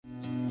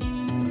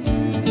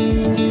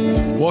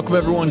Welcome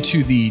everyone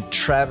to the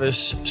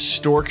Travis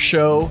Stork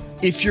Show.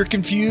 If you're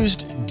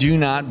confused, do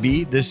not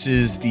be. This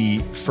is the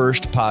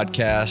first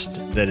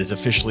podcast that is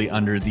officially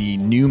under the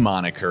new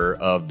moniker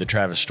of the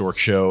Travis Stork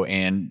Show,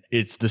 and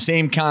it's the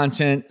same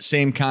content,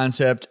 same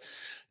concept,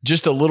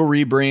 just a little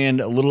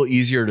rebrand, a little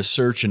easier to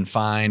search and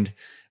find.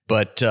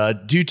 But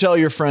do tell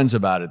your friends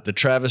about it. The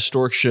Travis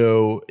Stork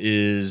Show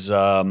is,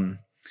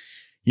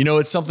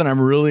 it's something I'm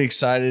really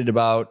excited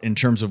about in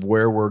terms of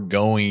where we're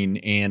going.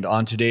 And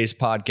on today's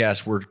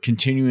podcast, we're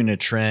continuing a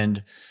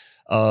trend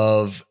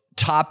of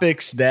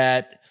topics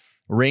that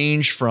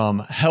range from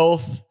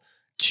health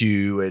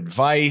to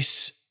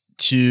advice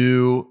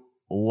to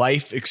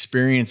life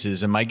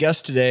experiences. And my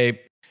guest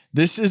today,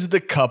 this is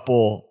the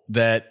couple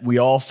that we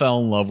all fell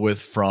in love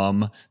with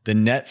from the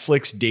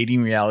Netflix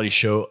dating reality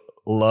show,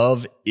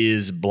 Love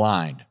is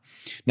Blind.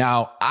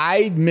 Now,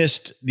 I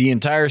missed the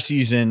entire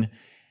season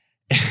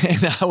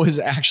and I was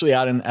actually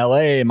out in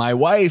LA. My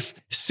wife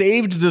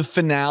saved the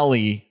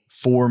finale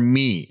for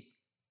me.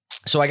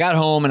 So I got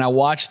home and I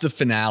watched the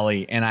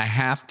finale, and I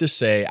have to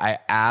say, I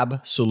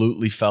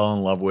absolutely fell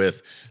in love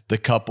with the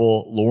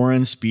couple,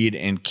 Lauren Speed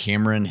and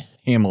Cameron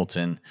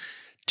Hamilton.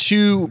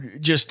 Two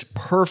just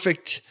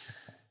perfect.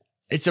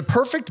 It's a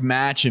perfect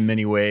match in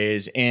many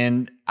ways.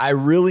 And I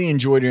really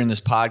enjoyed during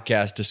this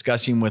podcast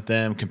discussing with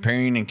them,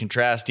 comparing and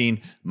contrasting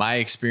my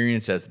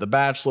experience as The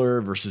Bachelor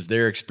versus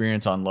their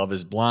experience on Love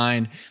is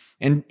Blind,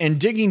 and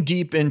digging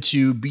deep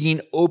into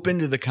being open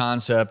to the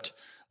concept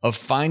of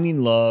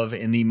finding love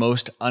in the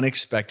most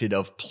unexpected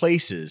of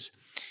places.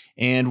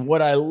 And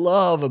what I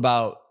love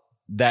about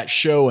that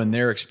show and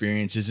their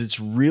experience is it's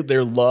real.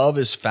 Their love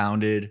is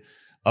founded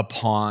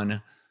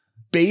upon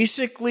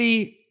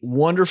basically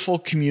wonderful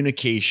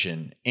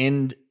communication.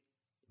 And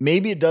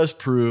maybe it does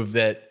prove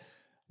that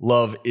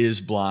love is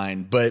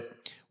blind, but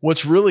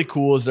what's really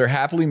cool is they're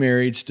happily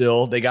married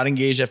still. They got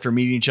engaged after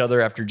meeting each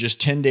other after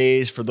just 10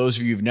 days. For those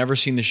of you who've never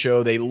seen the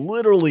show, they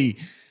literally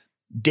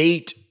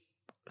date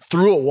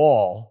through a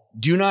wall,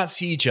 do not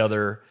see each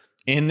other.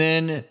 And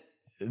then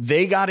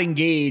they got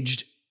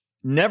engaged,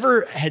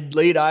 never had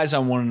laid eyes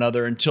on one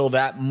another until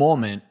that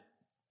moment.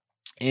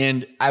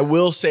 And I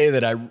will say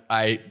that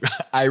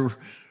I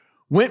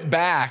went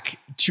back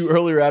to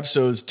earlier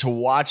episodes to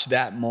watch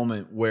that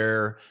moment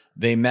where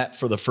they met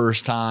for the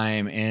first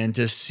time, and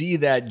to see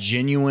that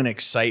genuine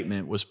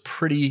excitement was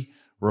pretty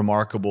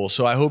remarkable.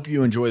 So I hope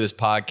you enjoy this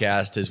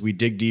podcast as we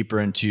dig deeper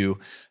into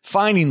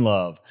finding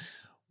love.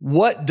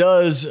 What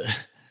does,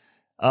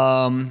 what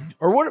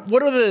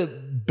are the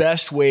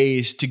best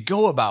ways to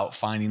go about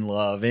finding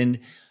love? And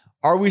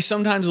are we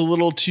sometimes a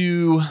little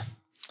too,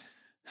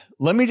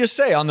 let me just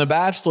say, on The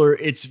Bachelor,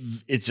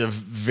 it's a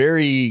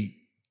very,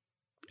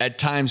 at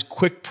times,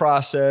 quick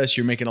process.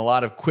 You're making a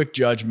lot of quick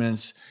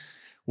judgments,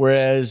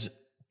 whereas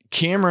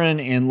Cameron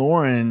and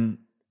Lauren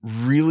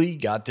really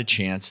got the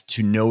chance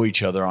to know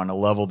each other on a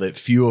level that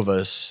few of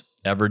us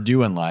ever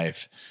do in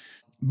life.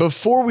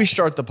 Before we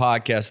start the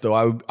podcast,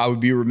 though, I would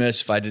be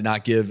remiss if I did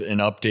not give an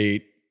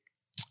update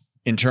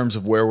in terms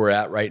of where we're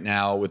at right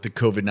now with the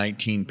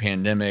COVID-19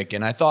 pandemic.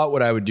 And I thought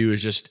what I would do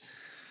is just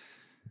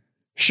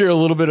share a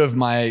little bit of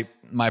my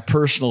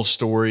personal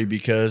story,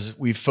 because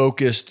we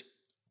focused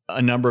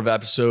a number of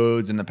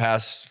episodes in the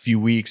past few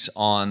weeks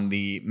on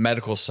the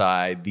medical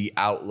side, the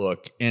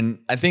outlook. And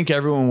I think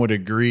everyone would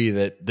agree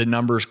that the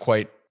numbers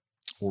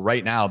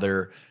right now,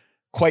 they're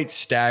quite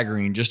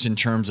staggering just in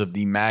terms of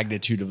the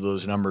magnitude of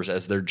those numbers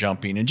as they're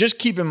jumping. And just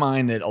keep in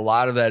mind that a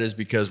lot of that is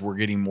because we're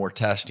getting more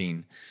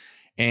testing,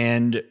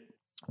 and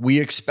we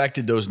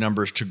expected those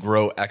numbers to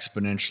grow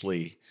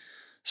exponentially.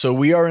 So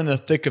we are in the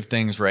thick of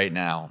things right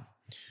now.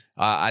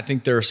 I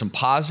think there are some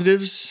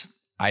positives.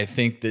 I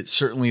think that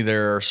certainly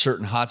there are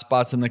certain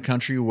hotspots in the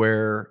country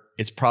where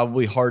it's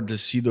probably hard to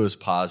see those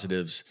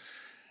positives.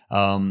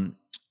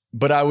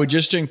 But I would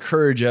just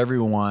encourage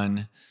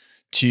everyone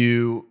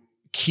to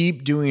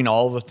keep doing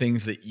all the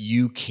things that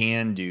you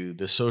can do,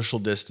 the social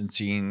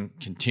distancing,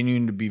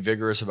 continuing to be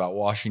vigorous about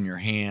washing your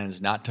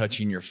hands, not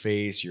touching your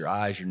face, your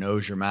eyes, your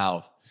nose, your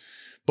mouth.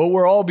 But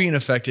we're all being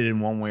affected in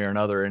one way or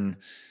another. And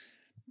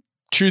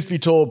truth be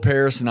told,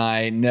 Paris and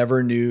I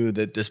never knew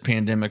that this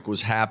pandemic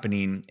was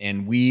happening,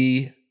 and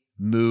we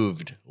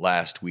moved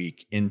last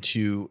week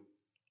into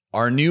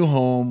our new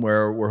home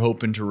where we're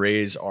hoping to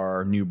raise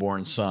our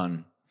newborn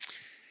son.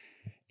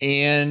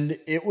 And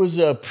it was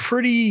a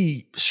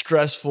pretty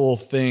stressful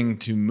thing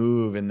to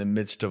move in the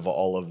midst of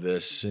all of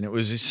this. And it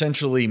was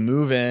essentially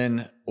move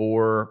in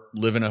or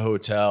live in a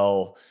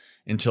hotel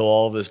until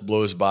all this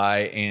blows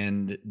by.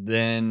 And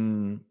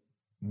then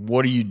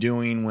what are you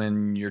doing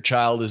when your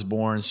child is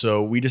born?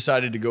 So we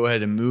decided to go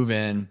ahead and move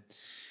in.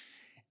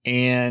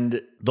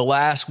 And the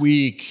last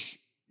week,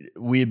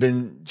 we had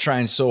been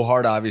trying so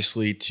hard,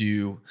 obviously,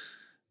 to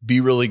be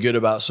really good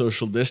about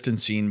social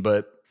distancing,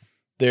 but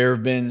there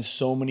have been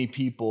so many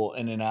people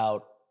in and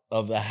out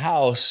of the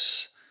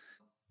house,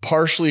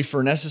 partially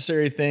for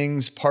necessary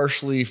things,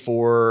 partially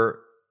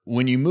for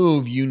when you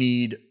move, you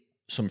need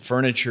some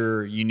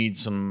furniture, you need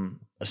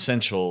some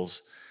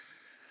essentials.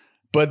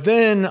 But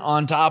then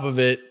on top of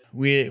it,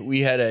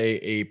 we had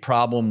a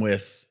problem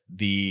with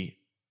the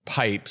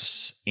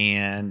pipes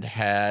and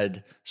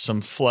had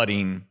some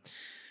flooding,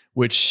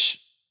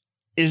 which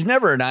is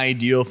never an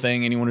ideal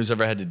thing. Anyone who's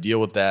ever had to deal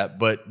with that.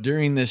 But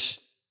during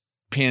this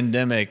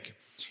pandemic,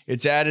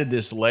 it's added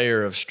this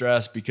layer of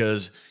stress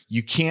because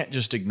you can't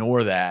just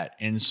ignore that.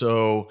 And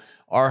so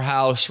our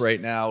house right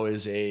now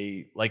is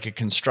like a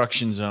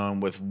construction zone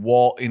with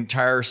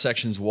entire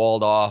sections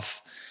walled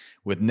off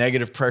with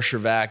negative pressure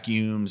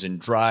vacuums and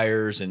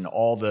dryers, and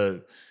all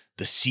the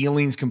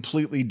ceilings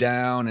completely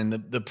down. And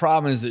the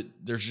problem is that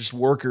there's just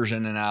workers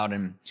in and out.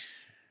 And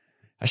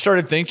I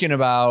started thinking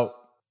about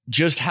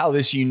just how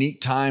this unique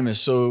time is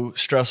so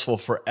stressful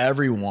for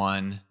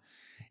everyone,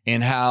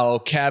 and how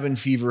cabin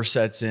fever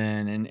sets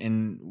in,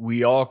 and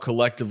we all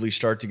collectively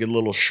start to get a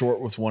little short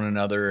with one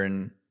another.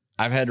 And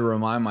I've had to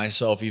remind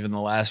myself even the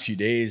last few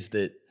days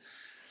that,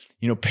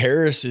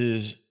 Paris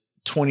is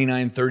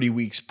 29, 30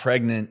 weeks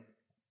pregnant.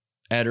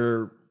 At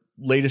her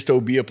latest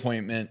OB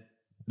appointment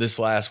this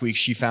last week,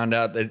 she found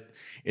out that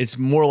it's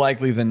more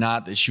likely than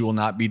not that she will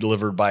not be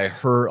delivered by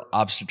her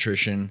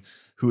obstetrician,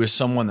 who is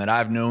someone that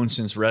I've known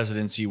since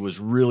residency, was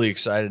really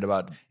excited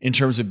about in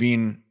terms of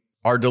being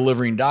our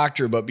delivering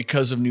doctor. But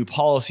because of new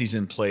policies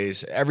in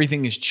place,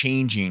 everything is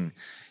changing,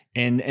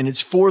 and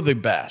it's for the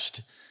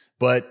best.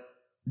 But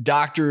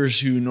doctors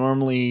who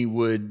normally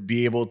would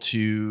be able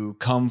to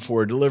come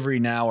for a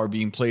delivery now are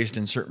being placed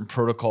in certain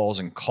protocols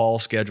and call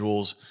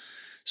schedules,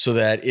 so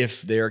that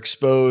if they're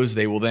exposed,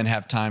 they will then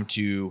have time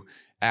to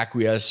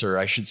acquiesce, or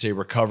I should say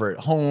recover at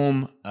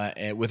home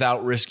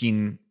without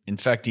risking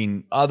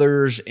infecting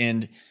others.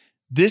 And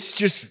this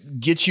just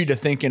gets you to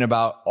thinking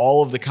about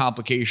all of the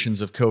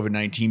complications of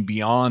COVID-19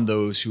 beyond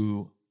those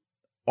who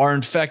are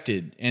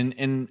infected.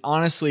 And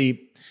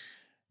honestly,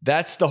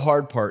 that's the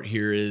hard part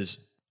here. Is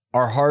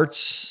our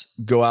hearts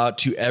go out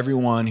to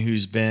everyone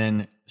who's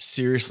been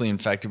seriously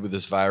infected with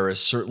this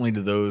virus, certainly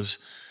to those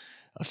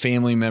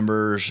family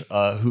members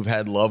who've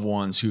had loved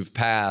ones who've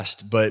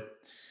passed. But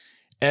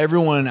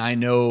everyone I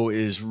know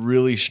is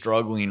really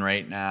struggling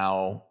right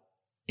now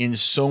in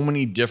so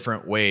many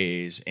different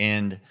ways.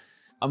 And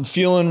I'm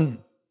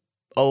feeling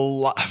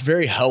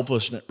very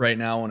helpless right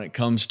now when it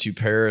comes to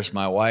Paris,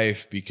 my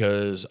wife,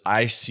 because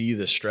I see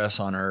the stress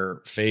on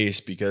her face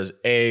because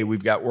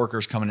we've got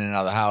workers coming in and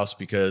out of the house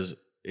because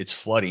it's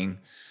flooding,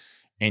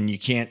 and you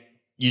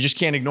just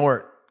can't ignore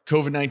it,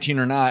 COVID-19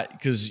 or not,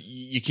 because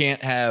you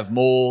can't have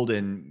mold,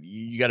 and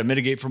you got to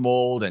mitigate for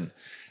mold. And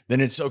then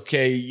it's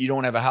okay, you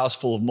don't have a house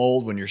full of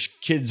mold when your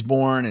kid's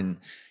born, and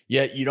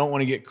yet you don't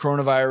want to get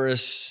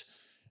coronavirus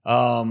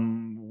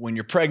when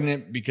you're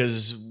pregnant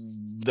because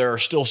there are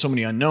still so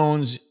many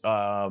unknowns.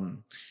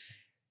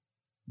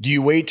 Do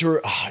you wait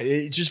to,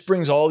 it just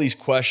brings all these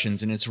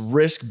questions, and it's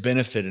risk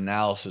benefit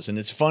analysis. And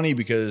it's funny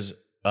because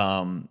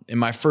in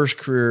my first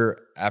career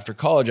after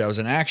college, I was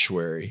an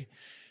actuary.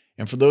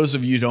 And for those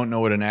of you who don't know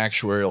what an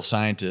actuarial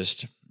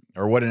scientist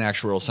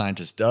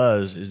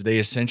does, is they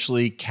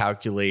essentially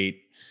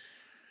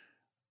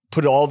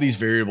put all these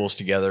variables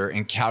together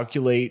and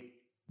calculate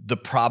the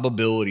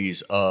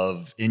probabilities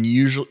of,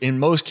 in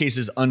most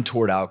cases,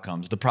 untoward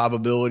outcomes, the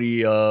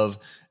probability of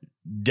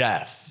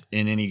death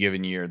in any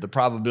given year, the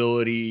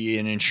probability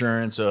in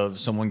insurance of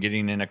someone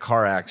getting in a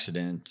car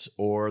accident,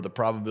 or the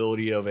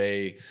probability of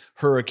a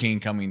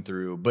hurricane coming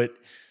through. But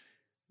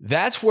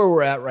that's where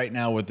we're at right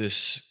now with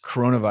this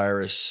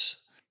coronavirus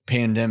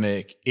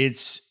pandemic.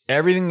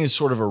 Everything is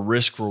sort of a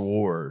risk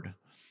reward.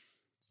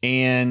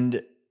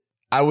 And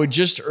I would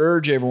just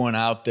urge everyone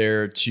out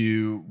there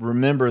to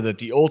remember that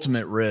the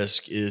ultimate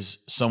risk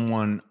is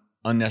someone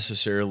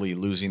unnecessarily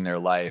losing their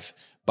life.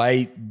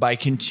 By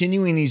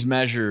continuing these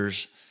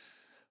measures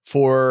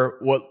for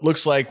what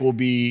looks like will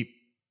be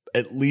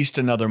at least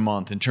another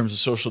month in terms of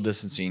social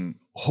distancing,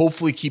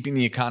 hopefully keeping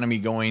the economy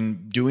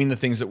going, doing the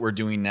things that we're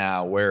doing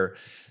now, where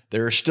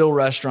there are still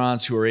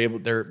restaurants who are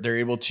they're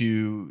able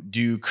to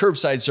do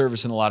curbside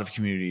service in a lot of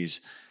communities.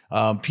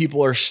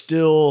 People are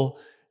still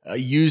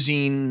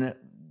using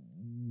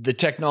the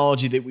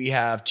technology that we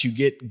have to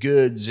get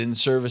goods and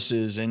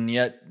services, and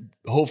yet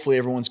hopefully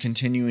everyone's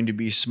continuing to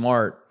be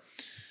smart.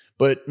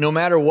 But no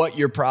matter what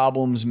your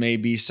problems may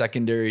be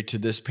secondary to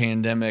this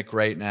pandemic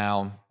right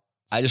now,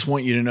 I just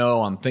want you to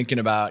know I'm thinking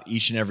about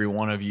each and every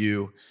one of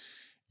you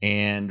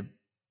and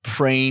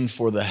praying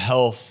for the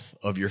health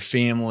of your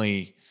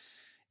family.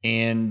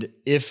 And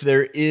if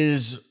there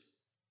is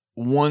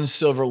one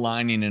silver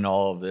lining in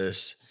all of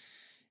this,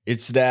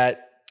 it's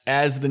that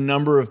as the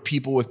number of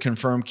people with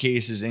confirmed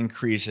cases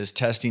increase, as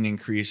testing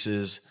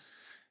increases,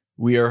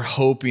 we are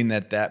hoping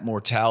that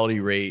mortality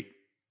rate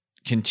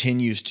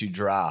continues to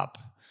drop.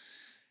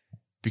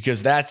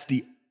 Because that's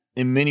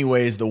in many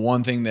ways, the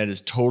one thing that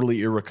is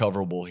totally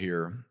irrecoverable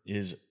here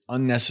is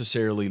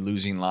unnecessarily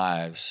losing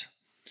lives.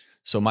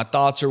 So my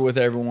thoughts are with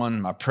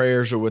everyone. My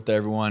prayers are with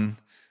everyone.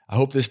 I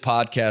hope this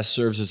podcast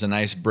serves as a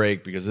nice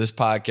break, because this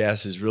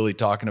podcast is really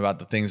talking about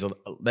the things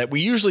that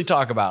we usually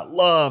talk about: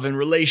 love and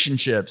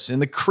relationships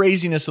and the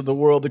craziness of the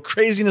world, the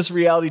craziness of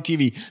reality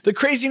TV, the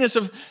craziness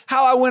of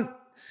how I went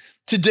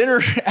to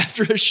dinner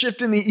after a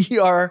shift in the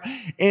ER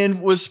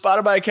and was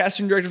spotted by a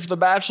casting director for The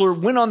Bachelor,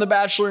 went on The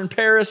Bachelor in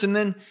Paris. And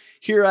then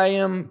here I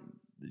am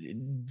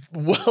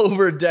well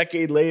over a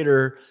decade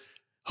later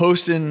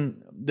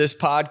hosting this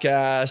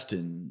podcast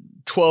and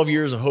 12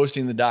 years of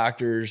hosting The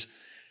Doctors.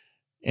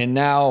 And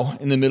now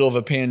in the middle of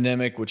a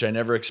pandemic, which I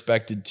never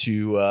expected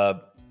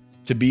to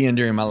be in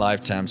during my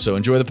lifetime. So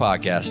enjoy the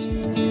podcast.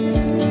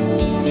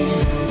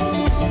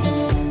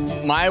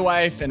 My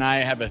wife and I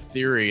have a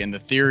theory, and the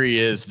theory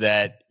is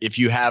that if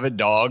you have a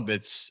dog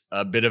that's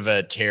a bit of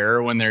a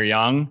terror when they're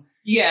young,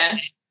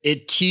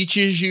 it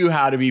teaches you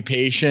how to be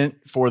patient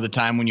for the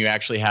time when you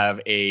actually have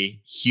a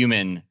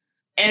human.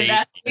 And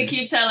that's what we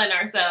keep telling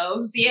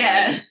ourselves.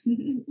 Yeah.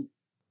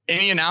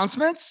 Any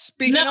announcements?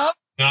 Speaking of?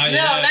 Not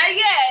yet.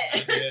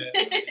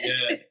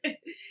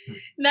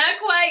 Not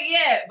quite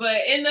yet, but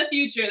in the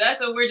future,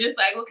 that's what we're just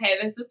like, okay,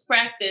 this is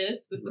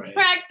practice.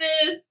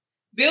 Practice,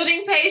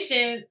 building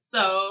patience.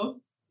 So,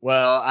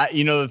 well,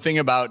 the thing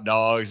about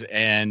dogs,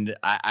 and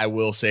I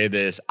will say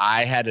this,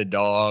 I had a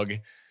dog,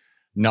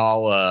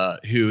 Nala,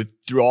 who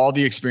through all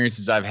the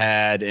experiences I've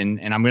had,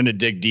 and I'm going to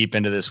dig deep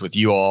into this with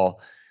you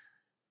all.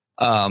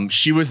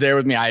 She was there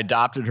with me. I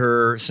adopted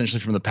her essentially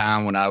from the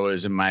pound when I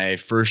was in my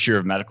first year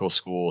of medical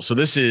school. So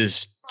this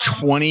is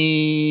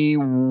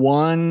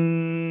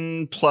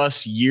 21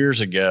 plus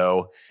years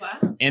ago.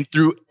 Wow. And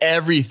through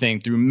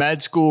everything, through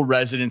med school,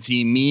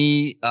 residency,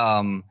 me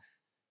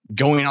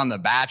going on The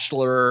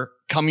Bachelor,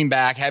 coming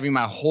back, having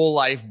my whole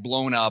life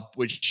blown up,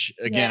 which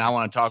again, I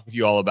want to talk with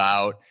you all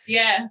about.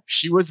 Yeah.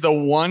 She was the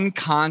one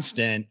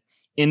constant.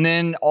 And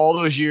then all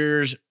those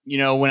years,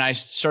 when I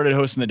started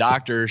hosting The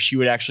Doctor, she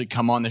would actually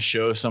come on the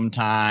show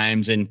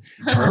sometimes and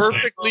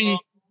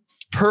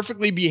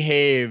perfectly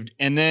behaved.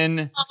 And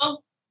then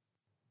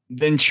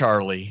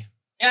Charlie.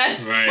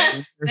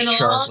 Right. There's and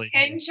Charlie.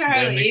 Came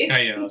Charlie. Then the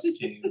chaos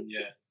came.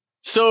 Yeah.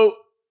 So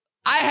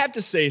I have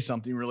to say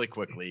something really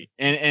quickly.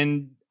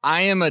 And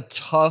I'm a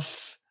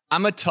tough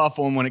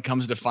one when it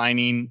comes to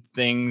finding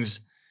things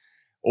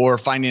or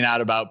finding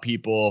out about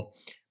people.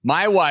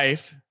 My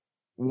wife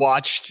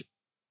watched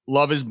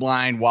Love is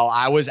Blind while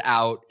I was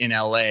out in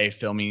LA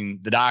filming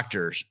The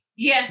Doctors.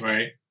 Yeah.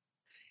 Right.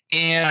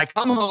 And I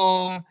come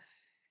home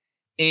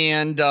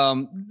and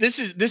this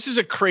is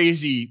a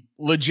crazy,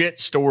 legit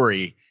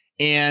story.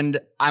 And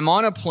I'm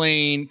on a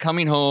plane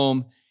coming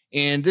home,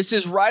 and this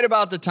is right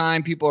about the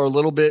time people are a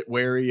little bit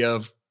wary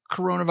of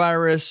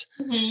coronavirus.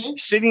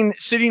 Mm-hmm.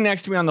 Sitting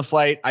next to me on the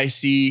flight, I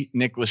see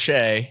Nick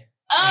Lachey.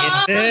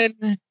 Oh. And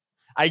then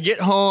I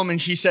get home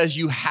and she says,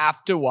 you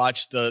have to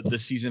watch the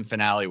season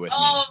finale with me.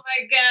 Oh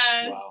my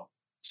God. Wow.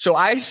 So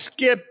I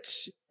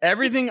skipped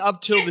everything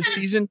up till the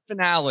season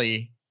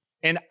finale,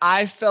 and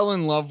I fell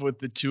in love with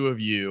the two of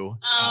you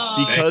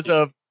because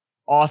of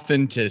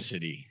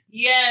authenticity.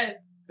 Yes.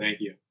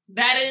 Thank you.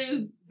 That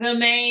is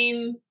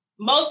the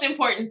most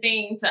important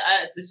thing to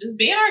us, is just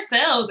being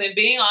ourselves and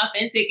being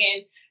authentic.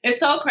 And it's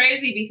so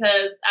crazy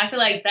because I feel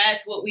like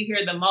that's what we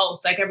hear the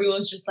most. Like,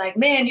 everyone's just like,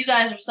 man, you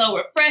guys are so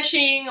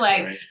refreshing.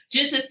 Like,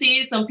 just to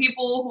see some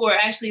people who are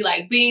actually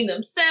like being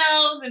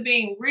themselves and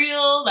being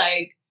real.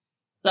 Like,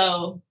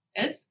 so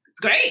it's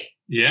great.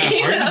 Yeah.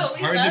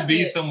 Hard to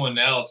be someone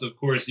else. Of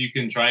course, you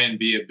can try and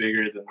be a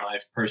bigger than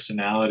life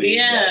personality.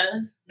 Yeah. I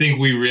think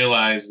we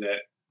realize that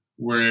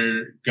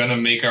we're going to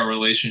make our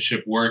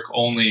relationship work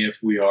only if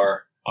we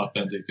are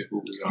authentic to who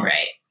we are.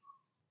 Right.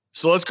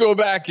 So let's go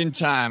back in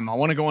time. I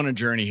want to go on a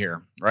journey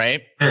here,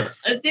 right? Sure.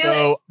 Let's do it.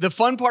 So the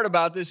fun part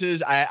about this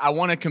is I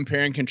want to compare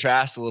and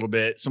contrast a little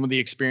bit some of the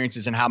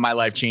experiences and how my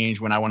life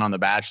changed when I went on The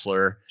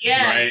Bachelor.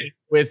 Yeah. Right.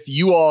 With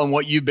you all and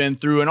what you've been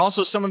through, and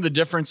also some of the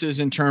differences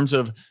in terms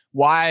of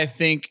why I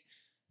think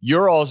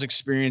your all's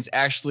experience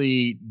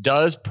actually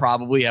does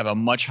probably have a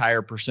much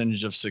higher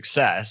percentage of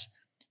success.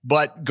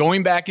 But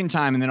going back in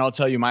time, and then I'll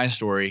tell you my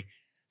story.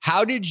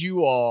 How did a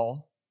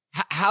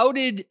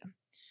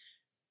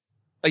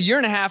year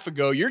and a half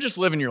ago, you're just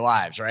living your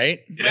lives, right?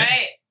 Yeah.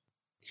 Right.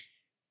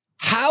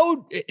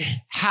 How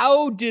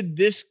did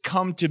this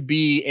come to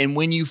be? And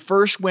when you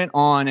first went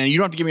on, and you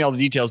don't have to give me all the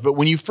details, but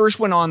when you first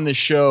went on the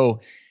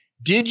show,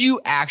 did you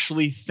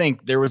actually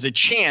think there was a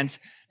chance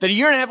that a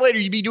year and a half later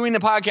you'd be doing the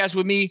podcast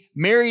with me,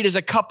 married as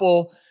a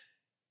couple,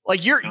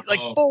 like you're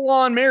like full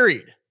on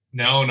married?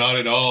 No, not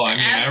at all. I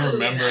mean,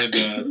 Absolutely. I remember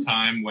the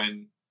time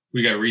when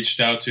we got reached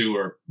out to,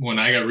 or when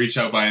I got reached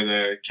out by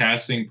the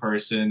casting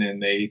person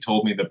and they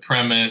told me the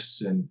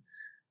premise, and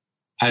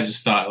I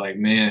just thought, like,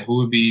 man, who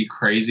would be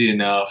crazy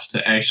enough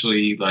to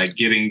actually like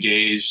get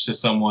engaged to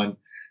someone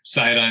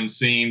sight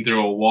unseen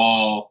through a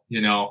wall?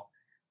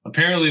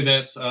 Apparently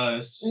that's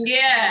us.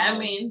 Yeah. I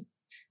mean,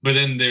 but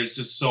then there's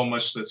just so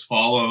much that's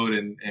followed,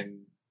 and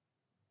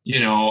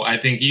I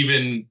think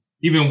even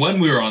when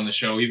we were on the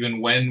show,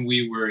 even when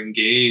we were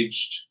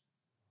engaged,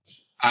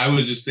 I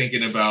was just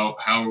thinking about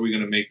how are we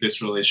going to make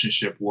this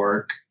relationship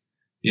work,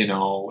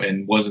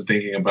 and wasn't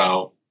thinking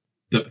about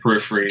the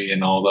periphery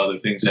and all the other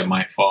things that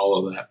might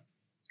follow that.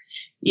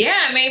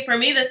 Yeah, I mean, for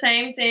me, the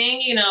same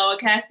thing. A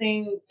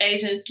casting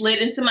agent slid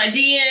into my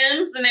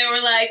DMs and they were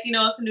like,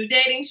 it's a new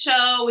dating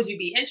show. Would you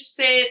be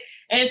interested?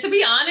 And to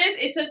be honest,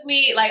 it took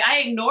me, like, I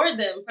ignored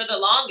them for the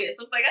longest.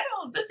 I was like,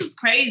 this is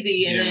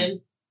crazy. And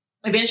then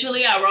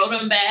eventually I wrote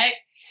them back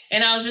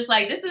and I was just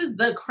like, this is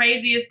the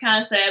craziest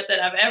concept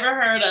that I've ever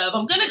heard of.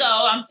 I'm going to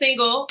go. I'm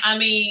single. I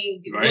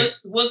mean,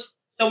 what's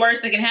the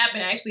worst that can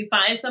happen? I actually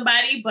find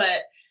somebody,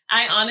 but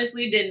I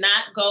honestly did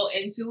not go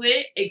into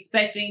it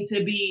expecting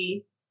to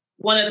be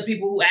one of the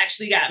people who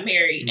actually got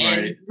married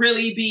and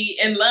really be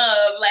in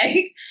love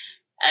like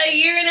a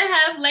year and a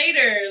half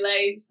later.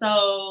 Like,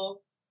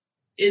 so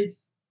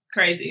it's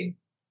crazy.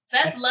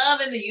 That's love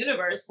in the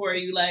universe for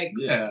you. Like,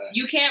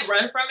 you can't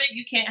run from it.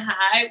 You can't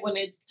hide when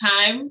it's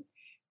time.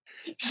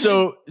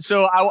 So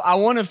I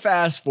want to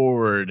fast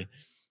forward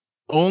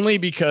only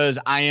because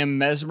I am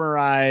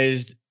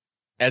mesmerized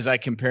as I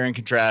compare and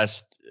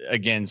contrast,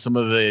 again, some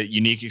of the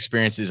unique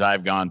experiences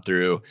I've gone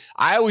through.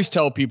 I always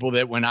tell people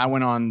that when I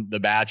went on The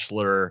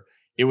Bachelor,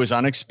 it was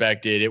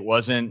unexpected.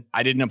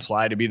 I didn't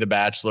apply to be The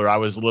Bachelor. I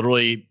was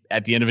literally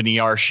at the end of an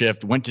ER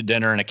shift, went to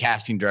dinner, and a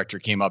casting director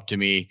came up to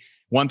me.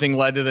 One thing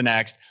led to the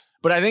next.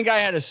 But I think I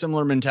had a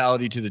similar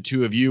mentality to the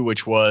two of you,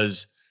 which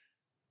was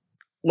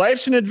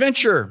life's an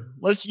adventure.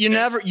 You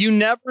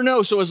never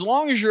know. So as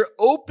long as you're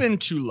open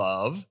to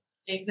love.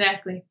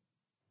 Exactly.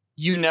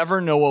 You never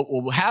know what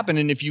will happen.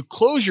 And if you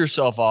close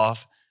yourself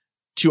off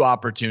to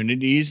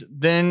opportunities,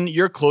 then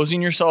you're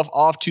closing yourself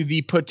off to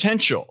the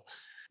potential.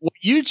 What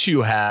you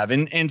two have,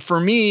 and for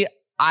me,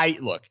 I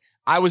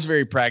was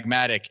very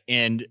pragmatic,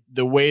 and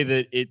the way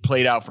that it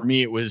played out for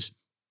me, it was,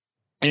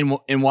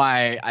 and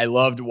why I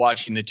loved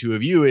watching the two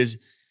of you is,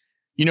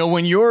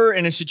 when you're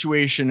in a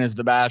situation as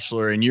The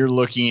Bachelor and you're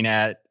looking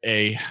at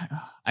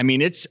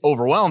it's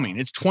overwhelming.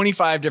 It's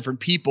 25 different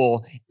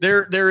people.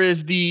 There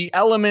is the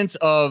elements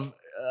of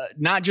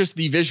not just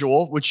the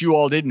visual, which you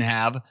all didn't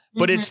have,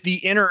 but it's the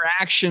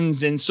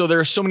interactions. And so there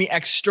are so many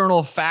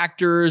external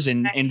factors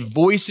and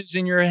voices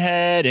in your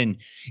head. And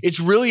it's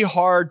really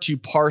hard to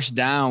parse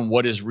down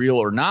what is real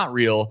or not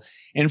real.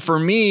 And for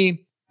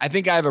me, I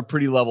think I have a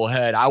pretty level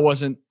head. I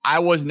was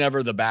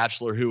never the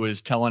Bachelor who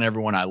was telling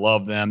everyone I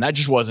love them. That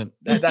just wasn't,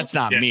 that's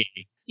not me.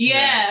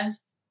 Yeah.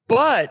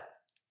 But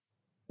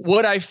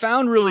what I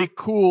found really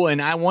cool,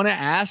 and I want to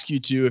ask you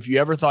to, if you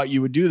ever thought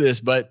you would do this,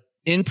 but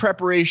in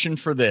preparation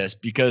for this,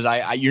 because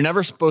you're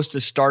never supposed to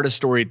start a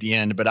story at the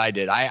end, but I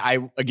did. I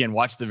again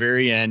watched the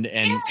very end,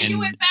 and you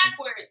went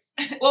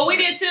backwards. Well, we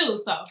did too.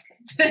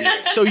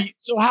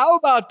 So how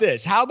about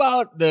this? How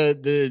about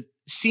the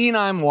scene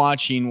I'm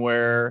watching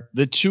where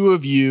the two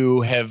of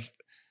you have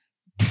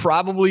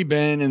probably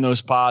been in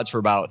those pods for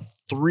about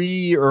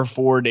 3 or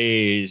 4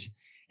 days,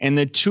 and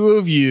the two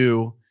of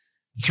you,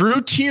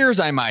 through tears,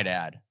 I might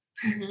add,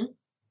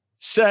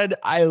 said,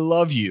 "I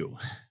love you."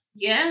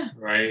 Yeah.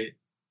 Right.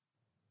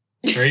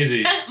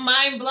 Crazy.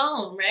 Mind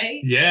blown, right?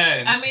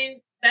 Yeah. I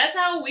mean, that's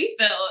how we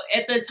felt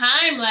at the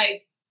time.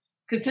 Like,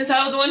 because since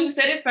I was the one who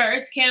said it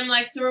first, Cam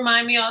likes to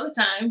remind me all the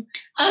time.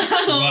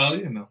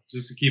 Well,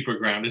 just to keep her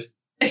grounded.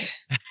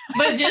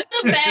 But just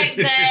the fact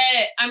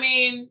that,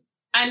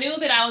 I knew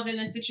that I was in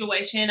this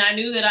situation. I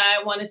knew that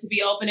I wanted to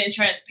be open and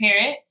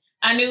transparent.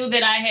 I knew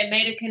that I had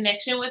made a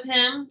connection with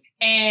him,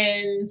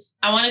 and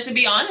I wanted to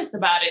be honest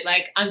about it.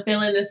 Like, I'm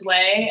feeling this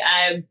way.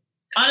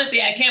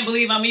 Honestly, I can't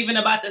believe I'm even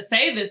about to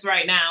say this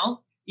right now,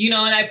 and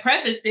I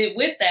prefaced it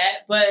with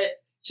that,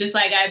 but just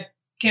like, I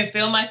can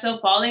feel myself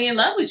falling in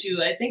love with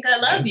you. I think I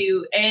love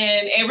you.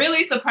 And it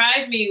really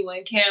surprised me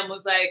when Cam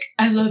was like,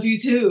 "I love you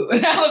too."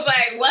 And I was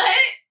like, what?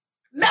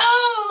 No.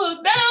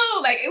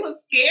 Like, it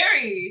was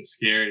scary.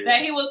 Scary.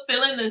 That he was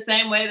feeling the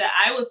same way that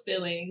I was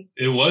feeling.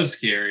 It was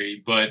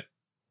scary, but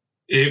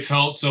it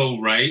felt so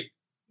right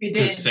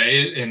to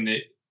say it. And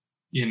it,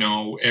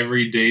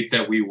 every date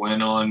that we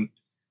went on,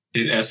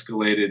 it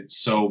escalated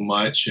so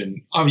much.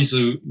 And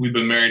obviously we've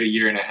been married 1.5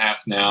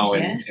 years now,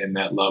 and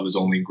that love has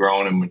only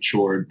grown and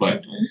matured,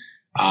 but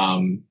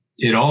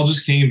it all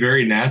just came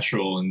very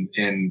natural.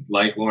 And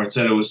like Lauren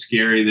said, it was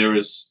scary. There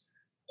was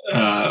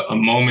a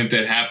moment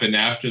that happened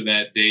after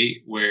that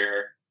date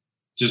where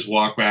just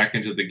walk back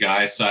into the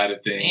guy side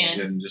of things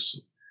and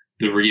just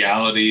the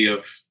reality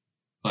of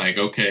like,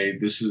 okay,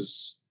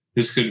 this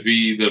could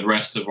be the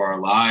rest of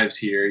our lives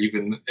here,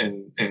 even,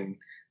 and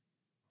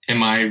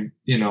am I,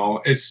 it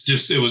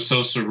was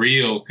so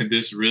surreal. Could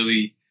this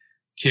really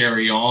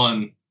carry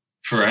on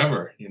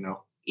forever,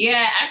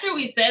 Yeah, after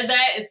we said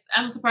that,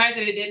 I'm surprised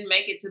that it didn't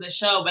make it to the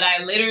show, but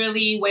I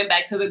literally went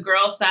back to the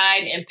girl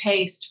side and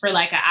paced for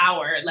like an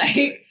hour.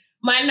 Like,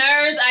 my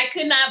nerves, I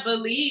could not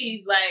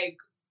believe, like,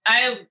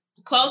 I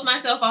closed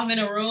myself off in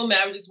a room and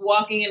I was just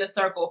walking in a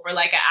circle for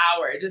like an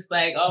hour, just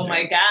like, oh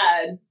my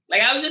God.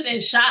 Like, I was just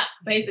in shock,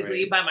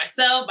 basically, by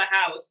myself, by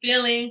how I was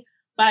feeling,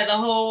 by the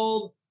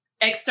whole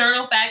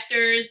external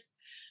factors,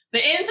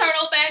 the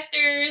internal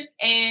factors,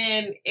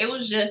 and it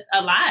was just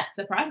a lot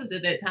to process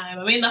at that time.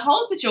 I mean, the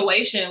whole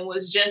situation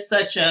was just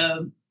such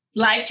a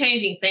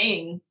life-changing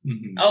thing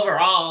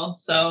overall.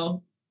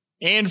 So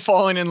and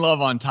falling in love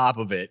on top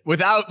of it.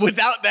 Without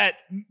that,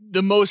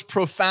 the most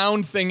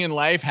profound thing in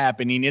life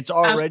happening, it's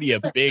already a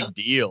big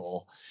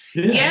deal.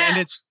 Yeah. And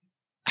it's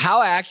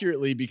how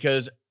accurately,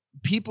 because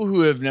people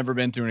who have never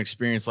been through an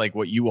experience like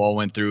what you all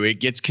went through, it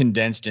gets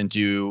condensed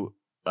into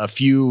a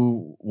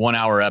few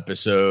 1-hour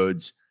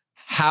episodes.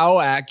 How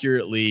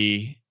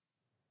accurately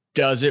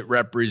does it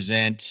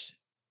represent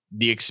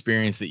the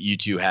experience that you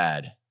two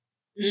had?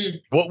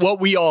 What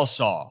we all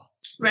saw.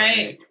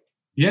 Right.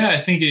 Yeah, I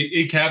think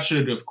it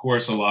captured, of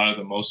course, a lot of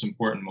the most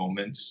important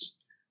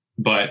moments,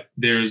 but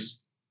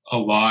there's a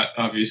lot,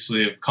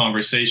 obviously, of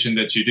conversation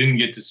that you didn't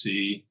get to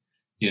see,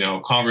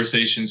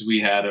 conversations we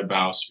had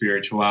about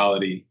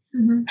spirituality,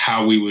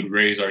 how we would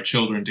raise our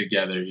children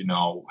together,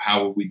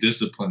 how would we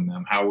discipline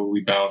them? How would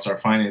we balance our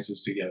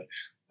finances together?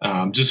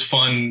 Just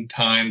fun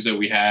times that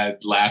we had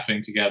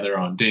laughing together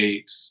on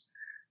dates,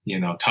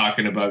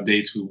 talking about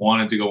dates we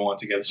wanted to go on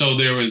together. So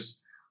there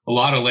was a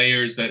lot of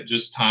layers that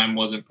just time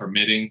wasn't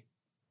permitting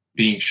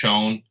being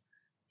shown.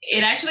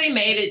 It actually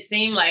made it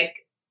seem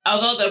like,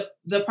 although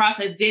the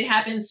process did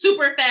happen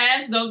super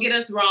fast, don't get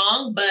us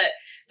wrong, but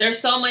there's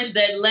so much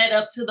that led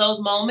up to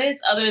those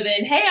moments other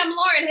than, hey, I'm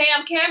Lauren, hey,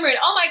 I'm Cameron,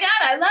 oh my God,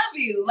 I love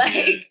you.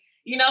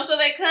 So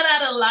they cut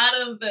out a lot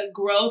of the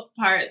growth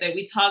part that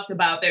we talked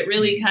about that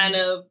really kind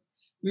of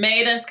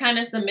made us kind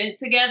of cement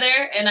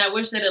together. And I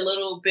wish that a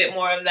little bit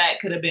more of that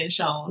could have been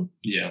shown.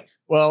 Yeah.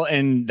 Well,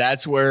 and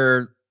that's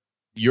where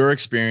your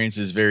experience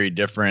is very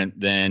different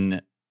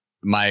than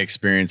my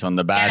experience on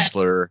The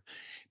Bachelor,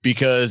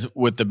 because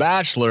with The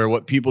Bachelor,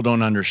 what people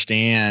don't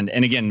understand,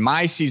 and again,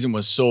 my season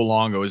was so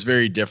long, it was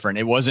very different.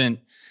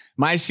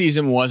 My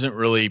season wasn't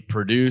really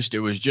produced.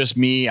 It was just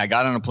me. I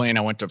got on a plane.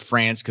 I went to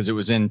France because it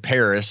was in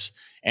Paris,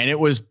 and it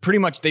was pretty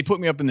much, they put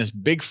me up in this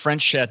big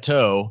French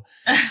chateau,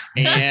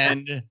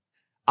 and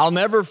I'll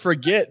never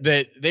forget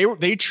that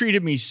they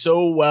treated me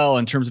so well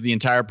in terms of the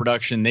entire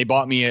production. They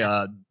bought me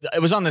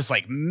it was on this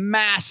like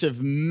massive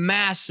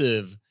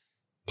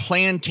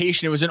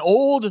plantation. It was an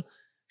old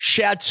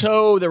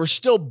chateau. There were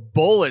still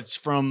bullets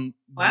from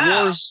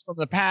wars from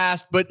the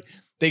past, but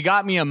they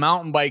got me a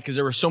mountain bike because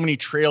there were so many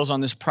trails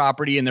on this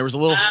property, and there was a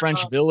little French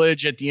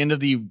village at the end of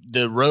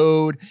the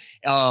road.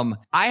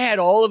 I had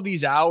all of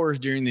these hours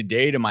during the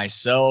day to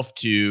myself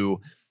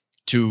to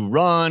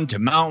run, to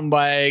mountain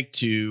bike,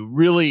 to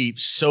really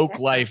soak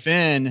life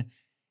in.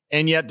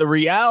 And yet the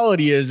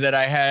reality is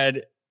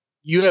that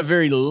you have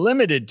very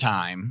limited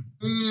time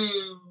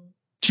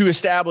to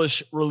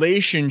establish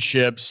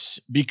relationships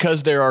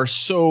because there are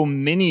so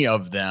many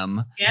of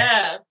them.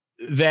 Yeah.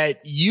 That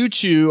you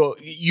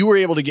were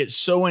able to get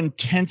so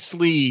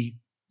intensely,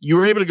 you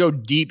were able to go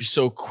deep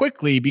so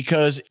quickly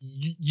because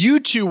you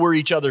two were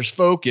each other's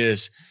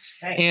focus.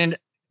 Right. And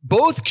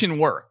both can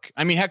work.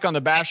 I mean, heck, on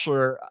The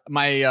Bachelor,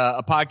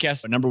 a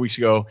podcast a number of weeks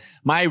ago,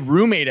 my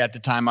roommate at the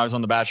time I was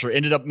on The Bachelor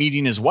ended up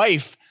meeting his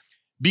wife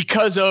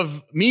because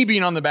of me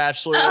being on The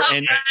Bachelor.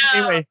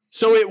 Anyway,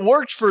 so it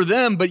worked for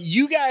them. But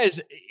you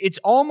guys, it's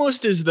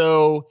almost as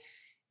though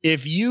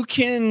if you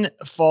can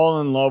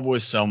fall in love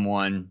with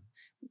someone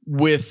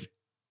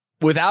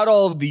without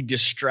all of the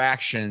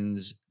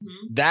distractions,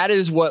 that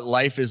is what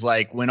life is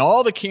like when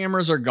all the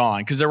cameras are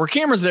gone. Because there were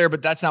cameras there,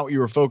 but that's not what you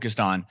were focused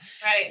on.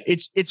 Right.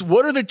 It's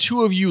what are the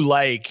two of you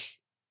like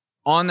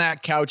on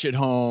that couch at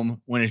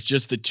home when it's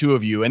just the two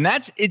of you? And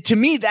that's it. To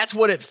me, that's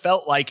what it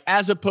felt like,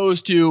 as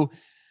opposed to,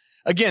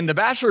 again, The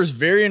Bachelor is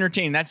very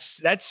entertaining.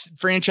 That's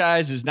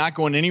franchise is not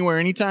going anywhere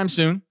anytime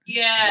soon.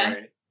 Yeah.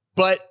 Right.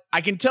 But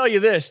I can tell you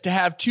this, to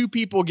have two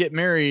people get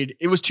married,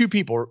 it was two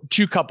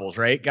couples,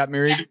 right? Got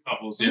married. Two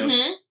couples, yeah.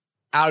 Mm-hmm.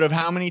 Out of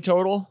how many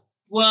total?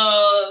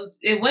 Well,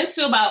 it went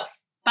to about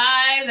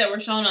 5 that were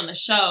shown on the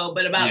show,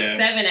 but about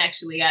 7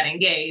 actually got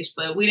engaged,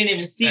 but we didn't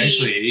even see.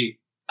 Actually 8.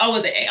 Oh,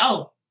 was it 8?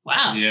 Oh,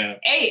 wow. Yeah.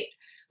 8.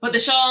 But the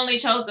show only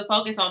chose to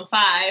focus on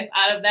 5.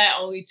 Out of that,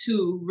 only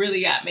 2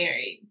 really got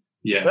married.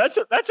 Yeah. That's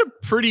a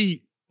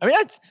pretty, I mean,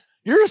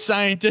 you're a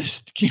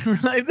scientist.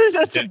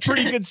 That's a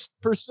pretty good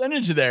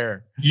percentage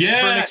there.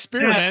 Yeah. For an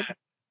experiment. Yeah.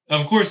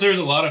 Of course, there's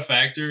a lot of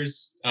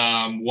factors.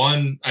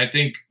 One, I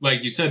think,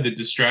 like you said, the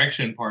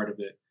distraction part of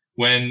it.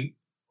 When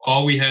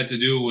all we had to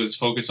do was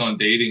focus on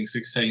dating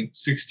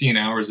 16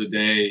 hours a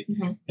day,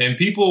 and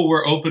people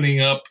were opening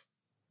up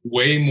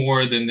way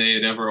more than they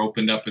had ever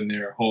opened up in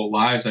their whole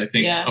lives. I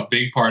think a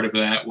big part of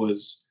that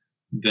was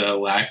the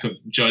lack of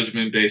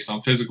judgment based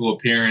on physical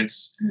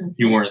appearance.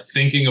 You weren't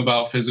thinking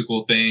about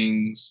physical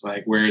things,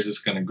 like where is this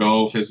going to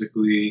go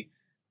physically?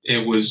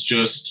 It was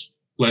just,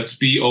 let's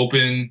be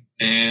open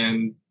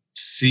and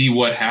see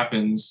what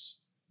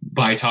happens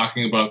by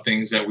talking about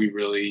things that we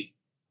really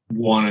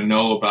want to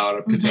know about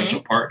a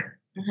potential partner.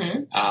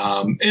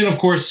 And of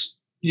course,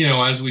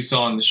 as we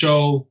saw in the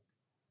show,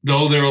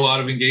 though there were a lot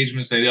of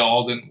engagements, they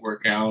all didn't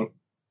work out.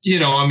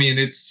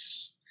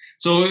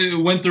 So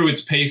it went through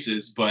its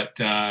paces, but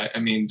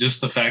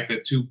just the fact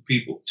that two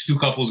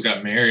couples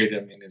got married,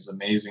 is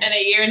amazing. And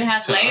a year and a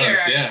half later are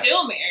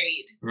still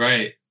married.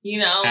 Right.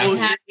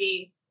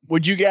 Happy.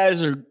 Would you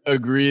guys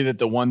agree that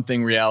the one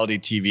thing reality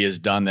TV has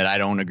done that I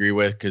don't agree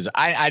with? Because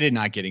I did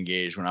not get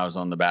engaged when I was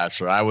on The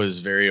Bachelor. I was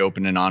very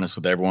open and honest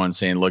with everyone,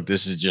 saying, look,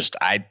 this is just,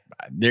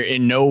 there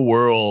in no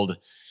world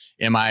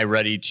am I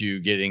ready to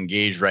get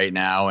engaged right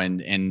now.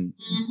 And it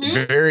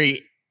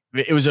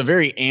was a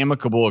very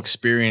amicable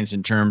experience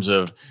in terms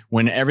of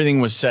when everything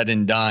was said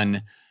and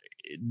done.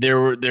 There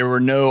were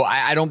no,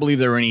 I don't believe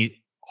there were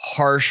any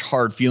harsh,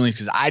 hard feelings,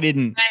 because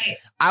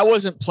I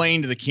wasn't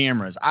playing to the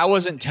cameras. I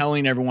wasn't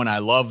telling everyone I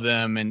love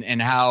them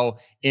and how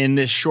in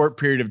this short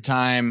period of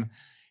time,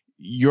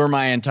 you're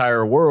my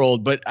entire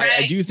world. But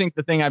I do think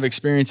the thing I've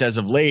experienced as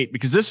of late,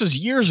 because this is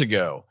years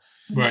ago,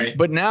 right?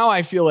 But now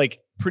I feel like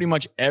pretty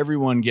much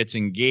everyone gets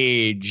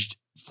engaged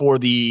for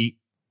the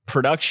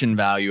production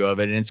value of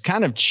it. And it's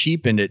kind of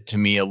cheapened it to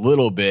me a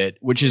little bit,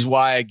 which is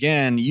why,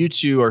 again, you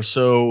two are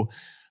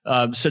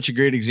such a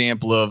great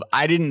example of,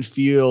 I didn't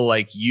feel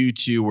like you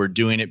two were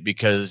doing it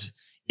because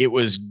it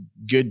was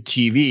good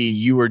TV.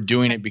 You were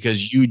doing it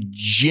because you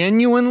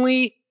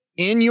genuinely,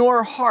 in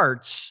your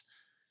hearts,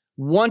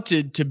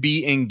 wanted to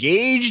be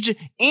engaged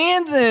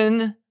and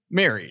then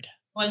married.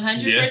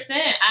 100%. Yeah.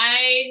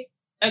 I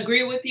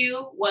agree with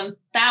you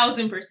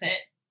 1,000%.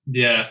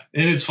 Yeah.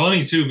 And it's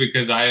funny too,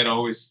 because I had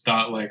always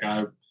thought like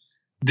I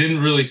didn't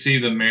really see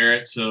the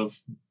merits of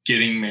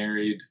getting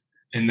married.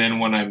 And then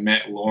when I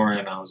met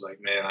Lauren, I was like,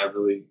 man, I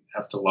really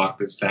have to lock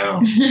this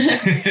down.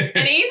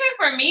 And even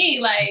for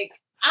me, like,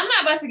 I'm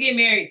not about to get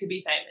married to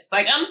be famous.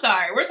 Like, I'm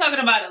sorry. We're talking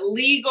about a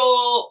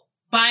legal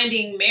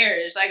binding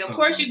marriage. Like, of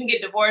course you can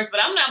get divorced,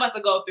 but I'm not about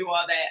to go through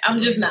all that. I'm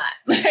just not.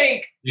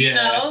 Like, you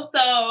know,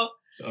 so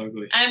it's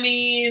ugly. I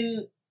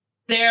mean,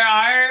 there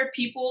are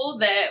people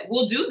that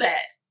will do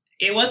that.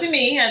 It wasn't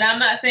me. And I'm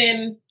not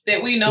saying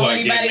that we know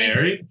anybody. Get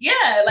married?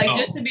 Yeah, like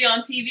just to be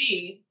on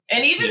TV.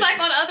 And even like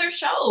on other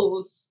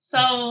shows.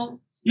 So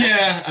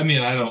yeah, I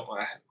mean,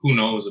 who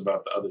knows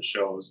about the other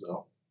shows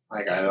though?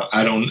 Like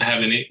I don't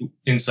have any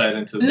insight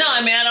into No,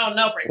 I mean, I don't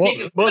know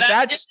particularly. Well, but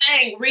I'm just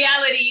saying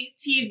reality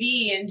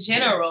TV in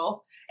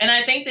general. And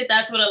I think that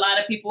that's what a lot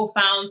of people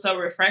found so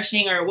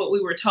refreshing, or what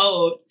we were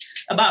told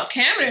about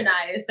Cameron and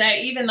I, is that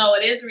even though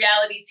it is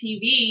reality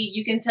TV,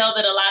 you can tell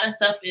that a lot of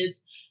stuff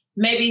is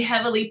maybe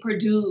heavily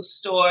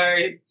produced, or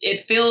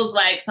it feels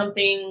like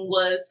something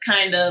was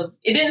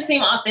it didn't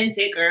seem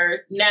authentic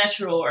or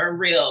natural or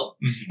real.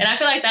 Mm-hmm. And I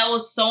feel like that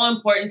was so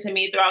important to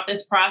me throughout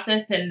this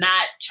process, to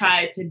not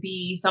try to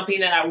be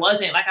something that I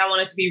wasn't. Like, I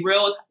wanted to be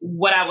real with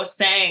what I was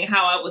saying,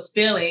 how I was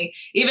feeling,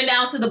 even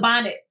down to the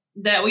bonnet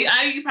that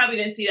you probably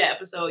didn't see that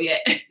episode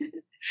yet.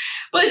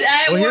 But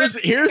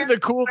here's the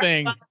cool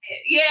thing.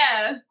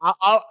 Yeah.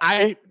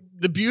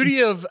 The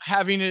beauty of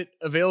having it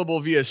available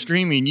via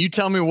streaming, you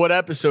tell me what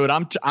episode,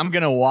 I'm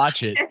going to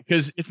watch it,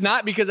 because it's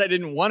not because I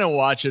didn't want to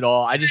watch it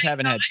all. I just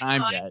haven't had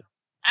time yet.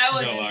 I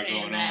wasn't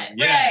saying that.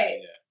 Yeah, right.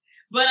 Yeah.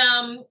 But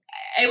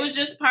it was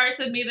just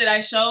parts of me that I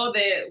showed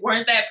that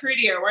weren't that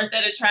pretty or weren't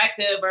that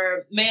attractive,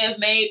 or may have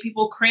made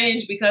people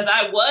cringe, because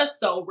I was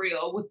so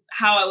real with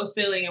how I was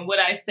feeling and what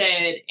I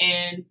said.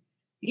 And,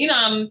 you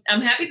know,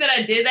 I'm happy that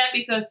I did that,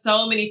 because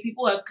so many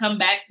people have come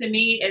back to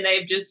me and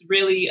they've just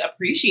really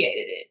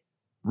appreciated it.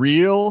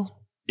 Real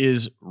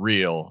is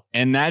real.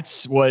 And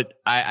that's what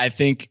I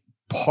think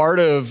part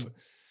of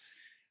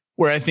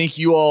where I think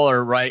you all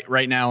are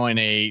right now in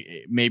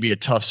maybe a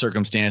tough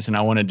circumstance. And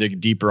I want to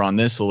dig deeper on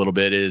this a little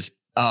bit is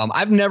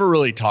I've never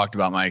really talked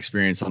about my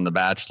experience on The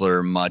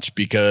Bachelor much,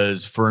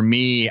 because for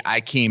me, I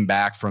came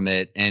back from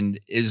it and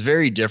it's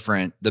very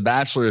different. The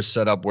Bachelor is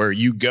set up where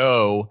you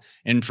go.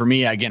 And for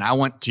me, again, I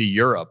went to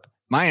Europe.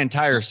 My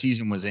entire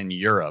season was in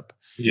Europe.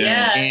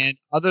 Yeah. And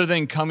other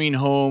than coming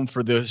home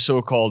for the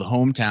so-called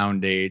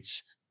hometown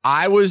dates,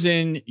 I was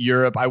in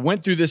Europe. I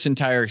went through this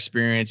entire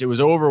experience. It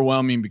was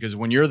overwhelming, because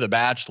when you're The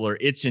Bachelor,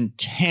 it's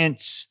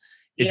intense.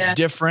 It's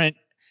different.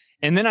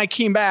 And then I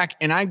came back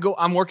and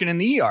I'm working in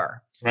the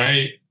ER.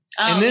 Right.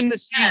 And then the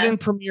season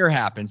premiere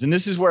happens. And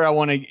this is where I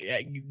want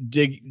to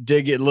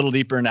dig a little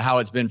deeper into how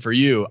it's been for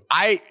you.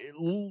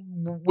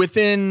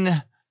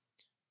 Within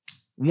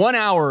 1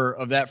 hour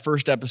of that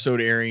first episode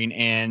airing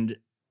and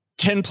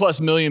 10 plus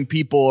million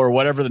people or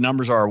whatever the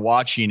numbers are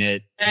watching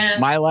it,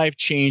 my life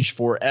changed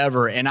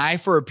forever. And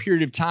for a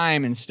period of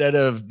time, instead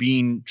of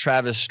being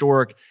Travis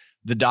Stork,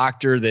 the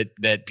doctor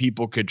that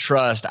people could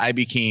trust, I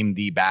became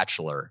The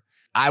Bachelor.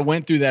 I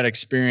went through that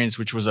experience,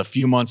 which was a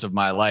few months of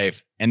my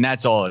life, and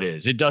that's all it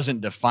is. It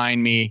doesn't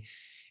define me.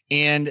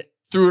 And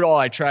through it all,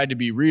 I tried to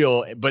be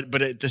real,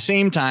 but at the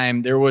same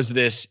time, there was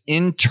this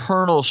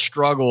internal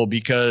struggle,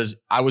 because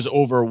I was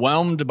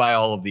overwhelmed by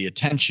all of the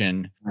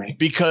attention,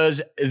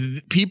 because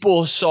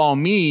people saw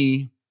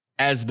me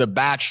as The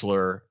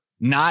Bachelor,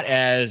 not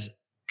as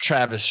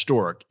Travis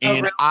Stork.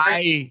 And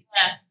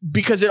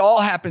because it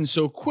all happened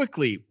so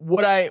quickly,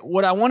 what I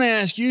want to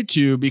ask you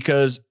two,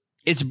 because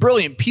it's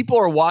brilliant. People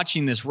are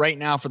watching this right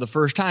now for the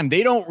first time.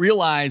 They don't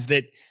realize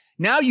that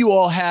now you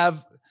all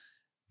have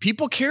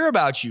people care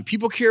about you.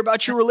 People care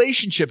about your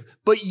relationship,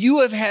 but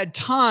you have had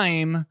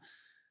time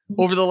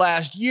over the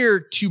last year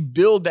to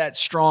build that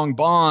strong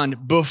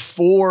bond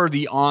before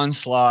the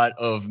onslaught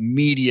of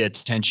media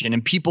attention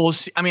and people.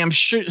 I mean,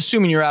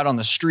 assuming you're out on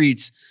the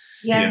streets.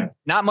 Yeah.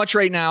 Not much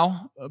right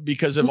now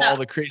because of all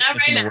the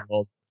craziness in the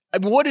world.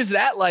 What is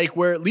that like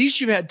where at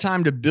least you've had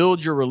time to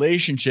build your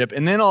relationship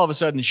and then all of a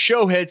sudden the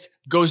show hits,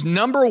 goes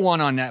number 1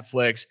 on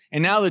Netflix,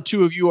 and now the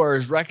two of you are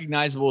as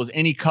recognizable as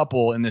any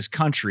couple in this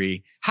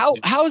country.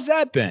 How's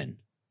that been?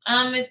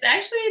 It's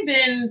actually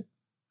been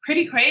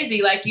pretty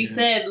crazy. Like you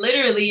said,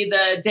 literally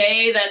the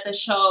day that the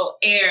show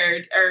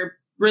aired or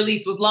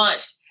release was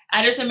launched,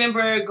 I just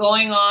remember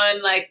going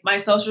on like my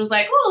socials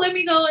like, oh, let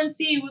me go and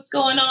see what's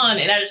going on.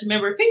 And I just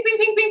remember ping, ping,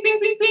 ping, ping, ping,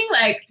 ping, ping.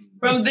 Like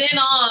from then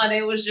on,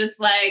 it was just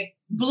like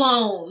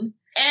blown.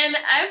 And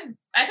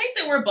I think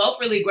that we're both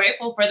really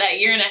grateful for that 1.5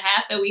 years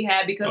that we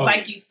had because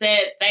like you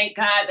said, thank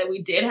God that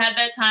we did have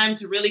that time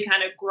to really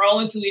kind of grow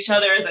into each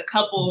other as a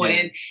couple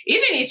and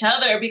even each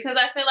other. Because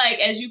I feel like,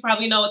 as you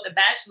probably know with The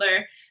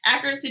Bachelor,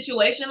 after a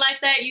situation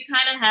like that, you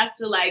kind of have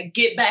to like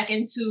get back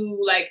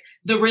into like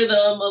the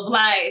rhythm of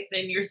life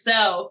and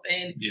yourself.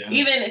 And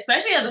even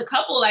especially as a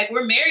couple, like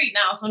we're married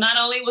now. So not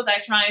only was I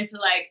trying to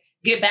like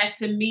get back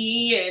to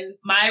me and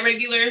my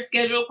regular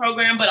schedule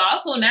program, but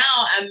also now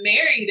I'm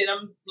married and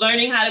I'm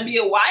learning how to be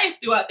a wife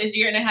throughout this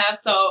 1.5 years.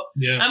 So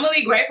I'm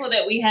really grateful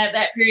that we had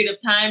that period of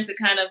time to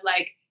kind of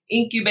like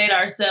incubate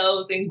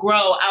ourselves and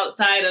grow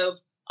outside of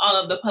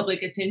all of the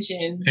public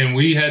attention. And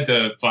we had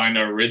to find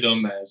our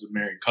rhythm as a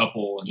married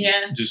couple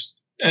and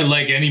just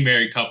like any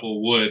married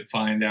couple would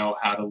find out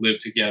how to live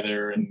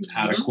together and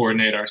how to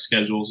coordinate our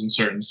schedules in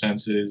certain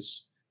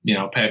senses,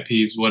 pet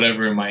peeves,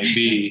 whatever it might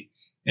be.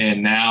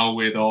 And now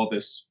with all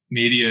this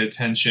media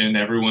attention,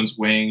 everyone's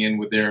weighing in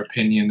with their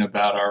opinion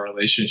about our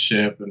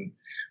relationship and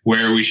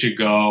where we should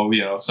go.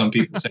 Some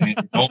people saying,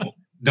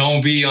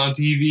 don't be on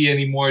TV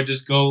anymore.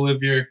 Just go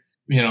live your,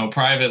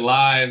 private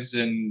lives,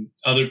 and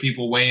other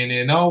people weighing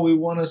in. Oh, we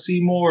want to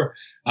see more.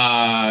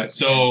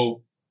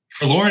 So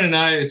for Lauren and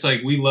I, it's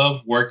like we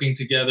love working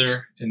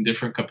together in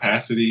different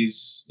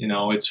capacities.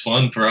 It's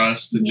fun for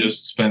us to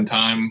just spend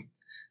time,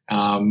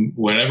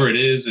 whatever it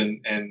is.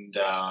 And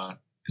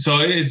so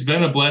it's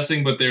been a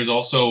blessing, but there's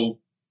also,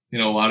 a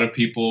lot of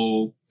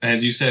people,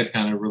 as you said,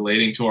 kind of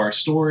relating to our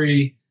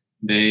story.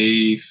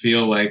 They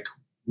feel like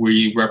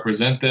we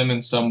represent them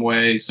in some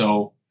way.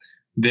 So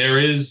there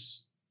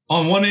is,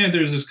 on one hand,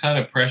 there's this kind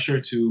of pressure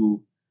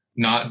to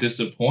not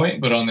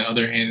disappoint, but on the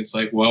other hand, it's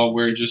like, well,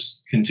 we're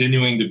just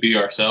continuing to be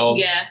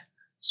ourselves. Yeah.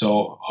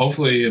 So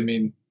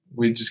hopefully,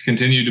 we just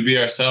continue to be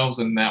ourselves,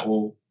 and that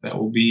will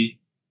be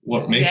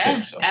what makes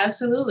it. So.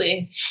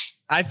 Absolutely.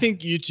 I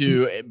think you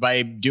two,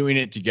 by doing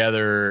it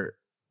together,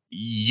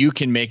 you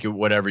can make it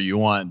whatever you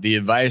want. The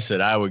advice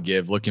that I would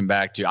give, looking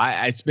back to,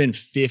 it's been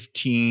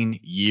 15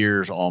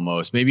 years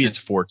almost. Maybe it's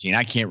 14.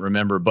 I can't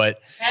remember,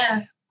 but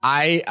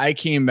I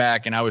came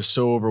back and I was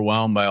so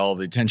overwhelmed by all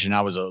the attention.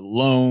 I was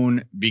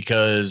alone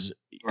because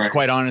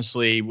quite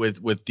honestly,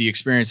 with the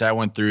experience I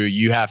went through,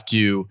 you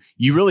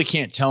really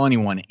can't tell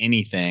anyone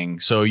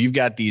anything. So you've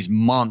got these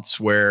months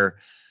where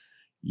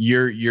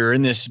you're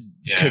in this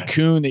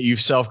cocoon that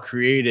you've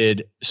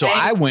self-created. So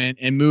I went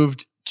and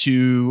moved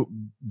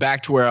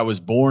back to where I was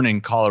born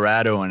in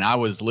Colorado, and I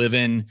was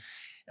living,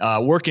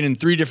 working in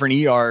 3 different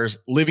ERs,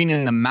 living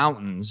in the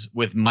mountains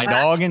with my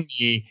dog and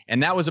me.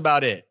 And that was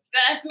about it.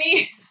 That's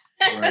me.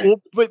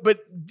 Well, but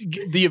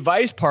the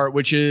advice part,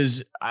 which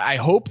is, I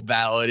hope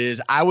valid,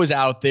 is I was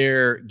out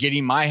there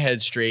getting my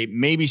head straight,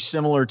 maybe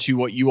similar to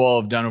what you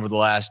all have done over the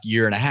last 1.5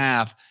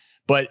 years,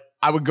 but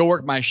I would go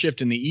work my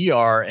shift in the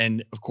ER,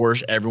 and of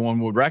course, everyone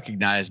would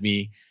recognize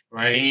me.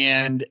 Right.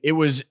 And it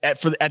was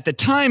at the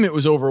time, it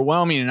was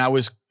overwhelming, and I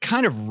was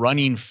kind of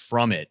running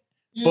from it.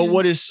 But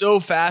what is so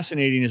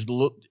fascinating is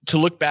to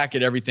look back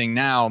at everything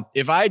now.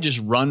 If I had just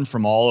run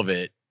from all of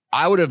it,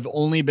 I would have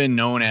only been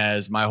known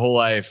as my whole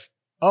life,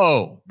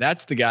 oh,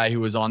 that's the guy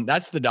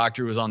that's the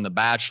doctor who was on The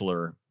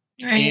Bachelor.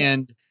 Right.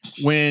 And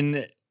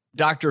when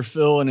Dr.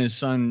 Phil and his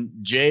son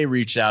Jay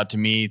reached out to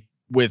me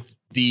with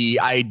the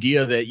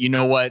idea that, you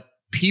know what,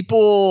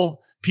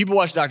 people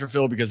watch Dr.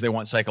 Phil because they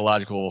want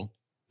psychological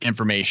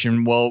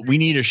information. Well, we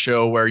need a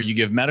show where you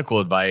give medical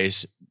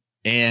advice,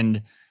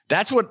 and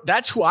that's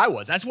who I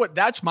was.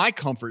 That's my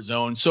comfort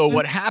zone. So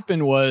what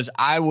happened was,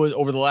 I was,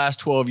 over the last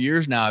 12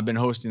 years now, I've been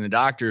hosting The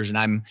Doctors, and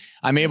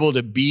I'm able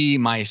to be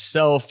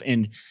myself,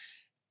 and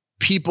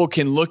people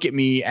can look at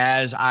me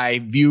as I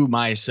view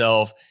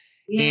myself.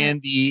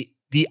 And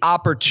the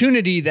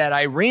opportunity that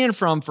I ran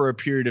from for a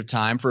period of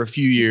time, for a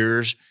few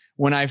years,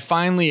 when I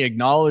finally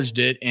acknowledged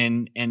it,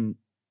 and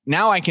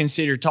now I can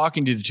sit here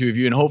talking to the two of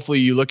you, and hopefully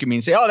you look at me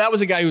and say, oh, that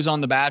was a guy who was on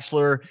The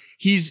Bachelor.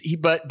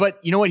 But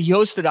you know what? He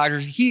hosts The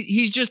Doctors.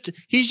 He's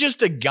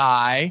just a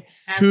guy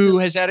who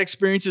has had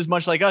experiences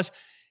much like us.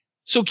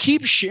 So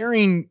keep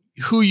sharing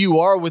who you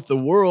are with the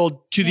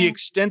world to the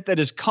extent that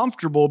is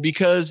comfortable,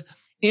 because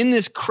in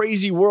this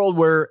crazy world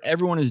where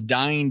everyone is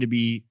dying to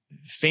be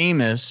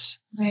famous,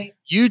 Right.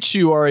 You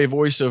two are a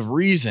voice of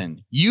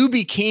reason. You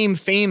became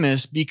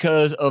famous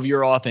because of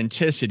your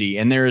authenticity,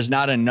 and there is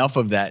not enough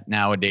of that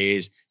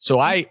nowadays. So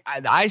I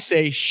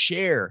say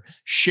share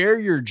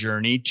your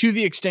journey to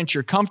the extent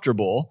you're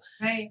comfortable.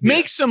 Right.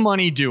 Make some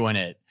money doing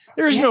it.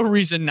 There's no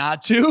reason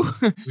not to.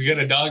 We got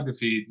a dog to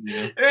feed.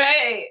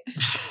 Right.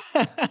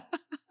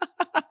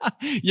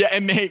 Yeah,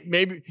 and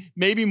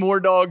maybe more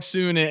dogs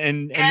soon,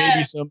 and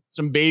maybe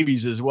some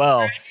babies as well.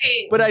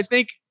 Right. But I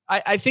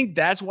think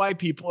that's why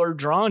people are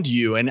drawn to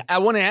you. And I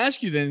want to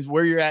ask you then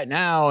where you're at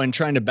now and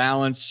trying to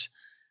balance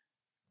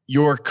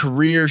your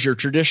careers, your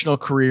traditional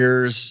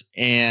careers,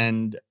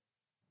 and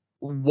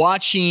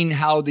watching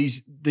how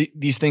these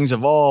things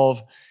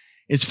evolve.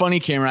 It's funny,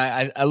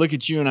 Cameron. I look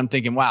at you and I'm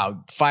thinking,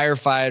 wow,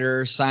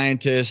 firefighter,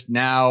 scientist.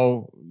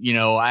 Now,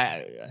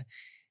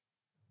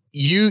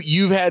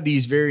 you've had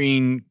these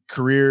varying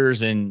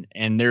careers, and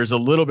there's a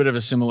little bit of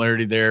a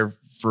similarity there.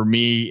 For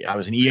me, I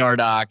was an ER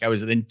doc.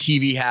 Then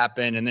TV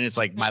happened, and then it's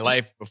like my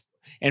life before.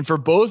 And for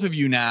both of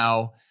you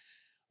now,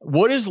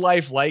 what is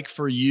life like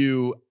for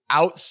you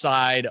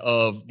outside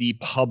of the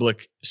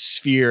public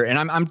sphere? And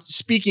I'm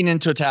speaking in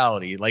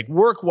totality, like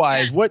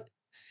work-wise.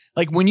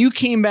 When you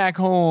came back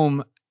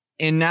home,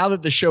 and now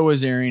that the show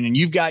is airing, and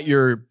you've got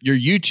your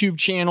YouTube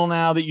channel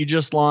now that you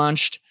just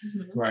launched,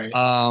 right?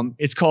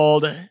 It's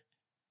called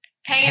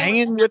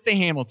Hanging with the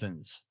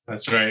Hamiltons.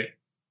 That's right.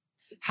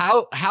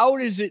 How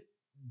is it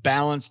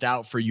balanced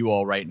out for you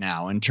all right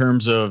now in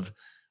terms of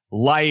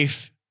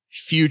life,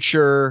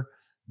 future,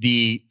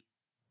 the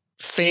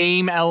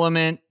fame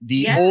element,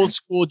 the old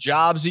school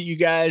jobs that you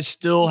guys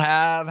still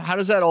have? How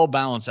does that all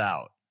balance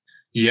out?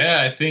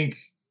 Yeah, I think,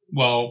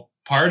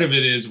 part of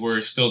it is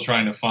we're still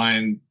trying to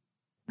find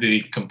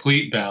the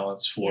complete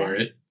balance for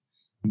it.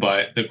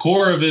 But the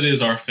core of it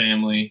is our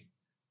family.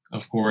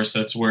 Of course,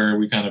 that's where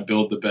we kind of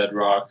build the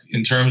bedrock.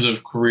 In terms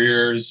of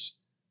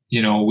careers,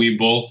 we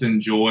both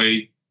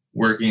enjoy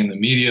working in the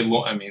media.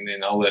 I mean,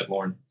 and I'll let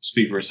Lauren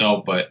speak for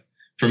herself, but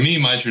for me,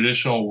 my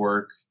traditional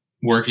work,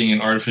 working in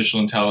artificial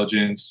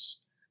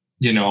intelligence,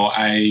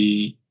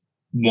 I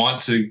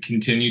want to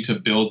continue to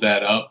build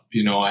that up.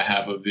 I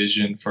have a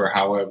vision for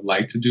how I would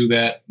like to do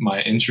that.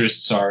 My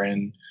interests are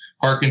in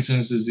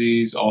Parkinson's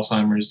disease,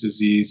 Alzheimer's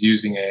disease,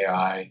 using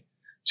AI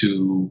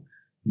to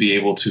be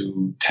able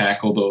to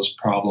tackle those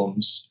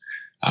problems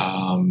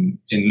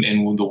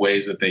in the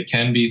ways that they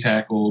can be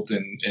tackled,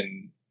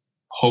 and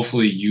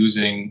hopefully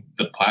using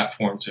the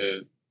platform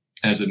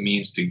as a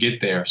means to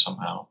get there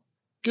somehow.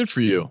 Good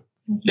for you.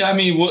 Yeah, I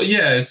mean,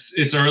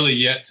 it's early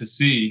yet to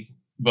see,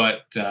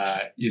 but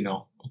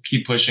we'll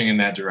keep pushing in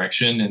that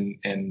direction,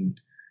 and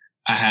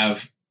I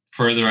have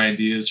further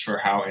ideas for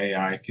how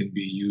AI can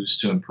be used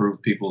to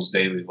improve people's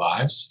daily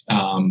lives.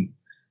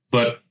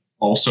 But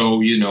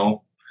also,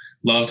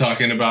 love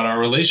talking about our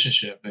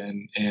relationship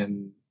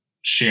and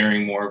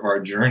sharing more of our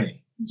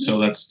journey. So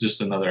that's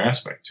just another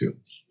aspect too.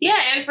 Yeah.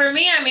 And for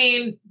me, I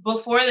mean,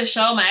 before the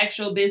show, my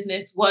actual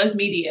business was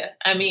media.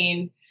 I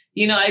mean,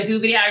 I do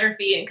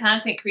videography and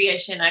content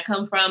creation. I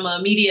come from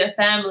a media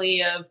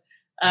family of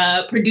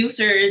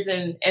producers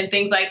and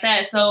things like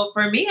that. So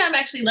for me, I'm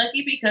actually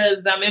lucky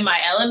because I'm in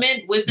my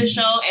element with the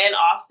show and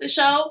off the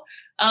show.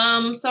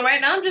 So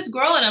right now I'm just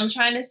growing. I'm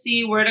trying to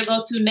see where to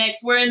go to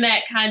next. We're in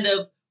that kind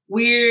of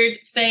weird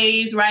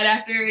phase right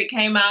after it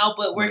came out,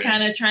 but we're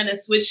kind of trying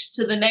to switch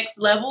to the next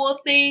level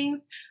of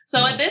things.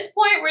 So at this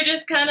point, we're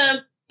just kind of,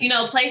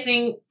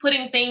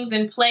 putting things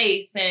in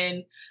place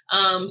and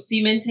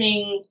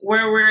cementing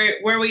where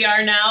we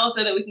are now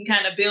so that we can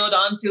kind of build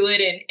onto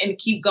it and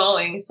keep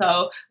going.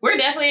 So we're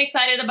definitely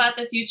excited about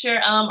the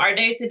future. Our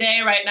day to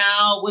day right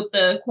now with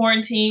the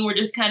quarantine, we're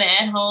just kind of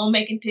at home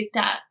making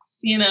TikToks,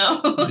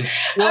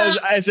 Well,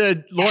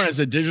 Lauren, as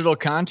a digital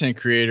content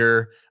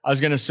creator, I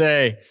was going to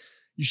say,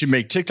 you should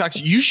make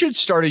TikToks. You should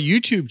start a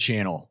YouTube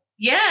channel.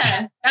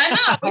 Yeah, I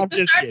know. I'm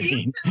just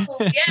kidding.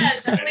 Yeah,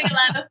 definitely a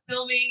lot of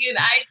filming and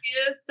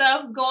idea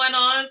stuff going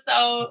on.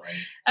 So,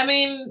 I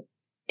mean,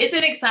 it's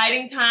an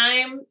exciting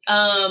time.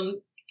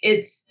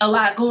 It's a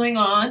lot going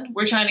on.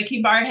 We're trying to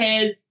keep our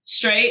heads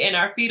straight and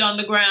our feet on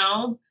the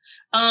ground.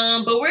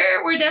 But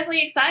we're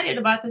definitely excited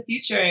about the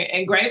future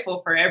and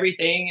grateful for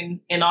everything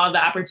and all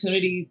the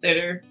opportunities that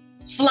are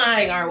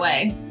flying our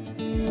way.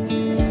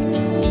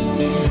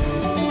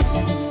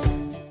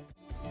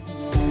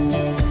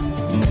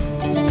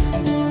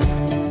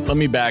 Let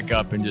me back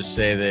up and just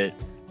say that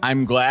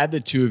I'm glad the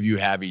two of you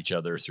have each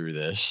other through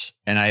this.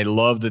 And I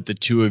love that the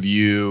two of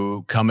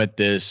you come at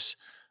this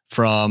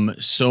from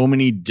so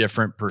many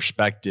different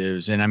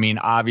perspectives. And I mean,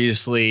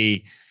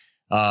 obviously,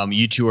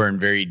 you two are in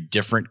very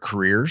different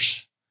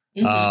careers.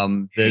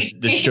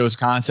 The show's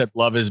concept,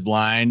 Love is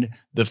Blind,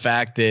 the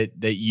fact that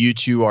you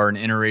two are an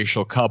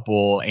interracial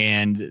couple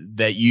and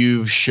that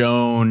you've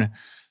shown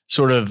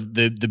sort of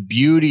the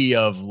beauty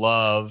of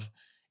love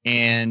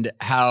and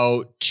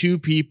how two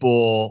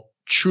people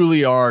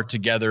truly are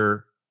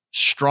together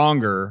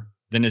stronger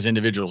than as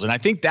individuals. And I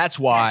think that's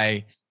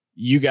why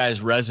you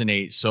guys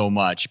resonate so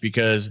much,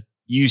 because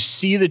you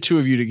see the two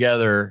of you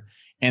together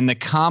and the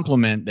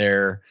compliment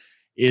there.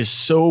 is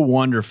so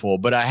wonderful.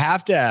 But I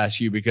have to ask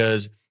you,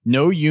 because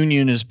no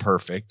union is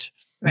perfect.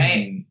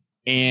 Right.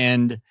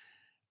 And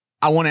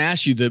I want to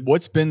ask you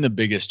what's been the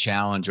biggest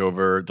challenge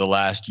over the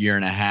last year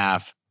and a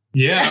half?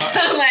 Yeah.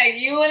 I'm like,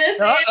 you want to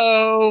say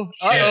Uh-oh.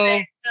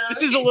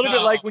 This is a little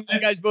bit like when you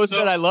guys both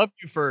said, I love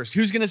you first.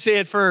 Who's going to say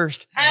it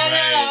first? I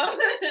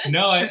know.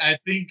 No, I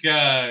think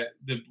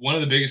one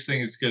of the biggest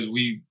things is because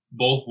we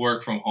both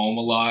work from home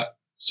a lot.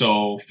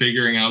 So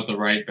figuring out the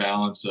right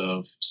balance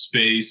of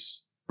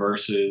space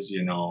versus,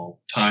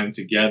 time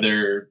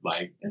together,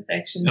 like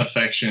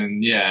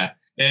affection. Yeah.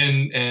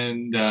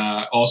 And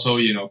also,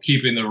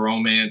 keeping the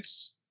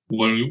romance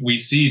when we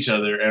see each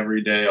other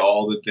every day,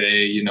 all the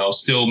day,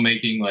 still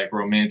making like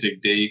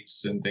romantic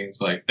dates and things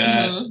like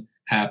that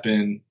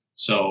happen.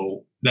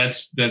 So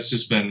that's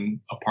just been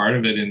a part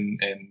of it. And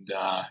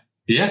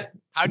yeah.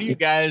 How do you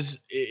guys,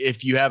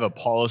 if you have a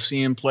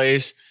policy in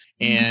place,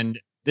 and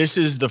this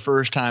is the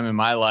first time in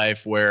my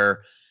life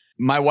where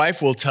my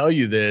wife will tell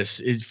you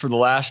this, for the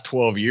last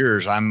 12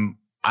 years, I'm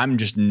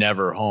just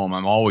never home.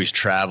 I'm always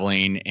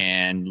traveling,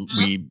 and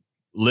we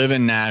live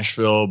in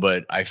Nashville,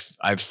 but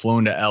I've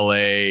flown to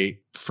LA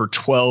for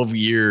 12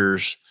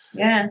 years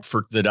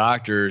for the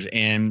doctors.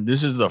 And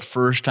this is the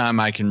first time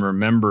I can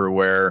remember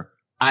where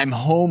I'm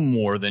home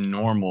more than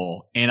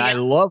normal. And I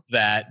love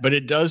that, but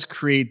it does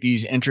create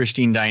these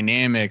interesting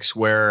dynamics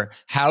where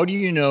how do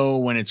you know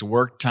when it's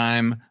work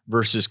time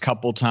versus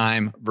couple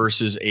time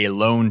versus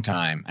alone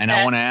time? And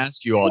I want to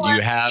ask you all, do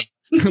you have,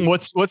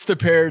 what's the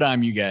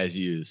paradigm you guys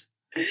use?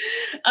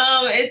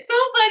 It's so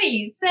funny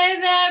you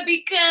say that,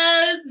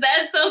 because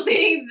that's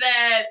something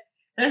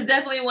that's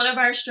definitely one of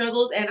our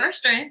struggles and our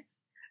strengths.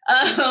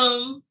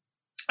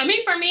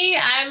 For me,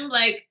 I'm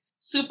like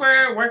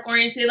super work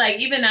oriented. Like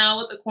even now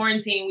with the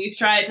quarantine, we've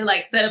tried to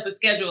like set up a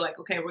schedule. Like,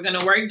 okay, we're going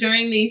to work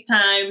during these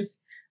times.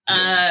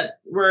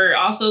 We're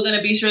also going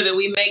to be sure that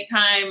we make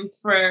time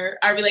for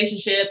our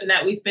relationship and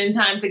that we spend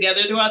time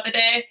together throughout the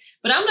day.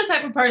 But I'm the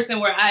type of person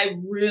where I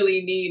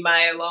really need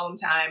my alone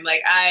time.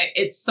 Like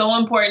it's so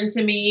important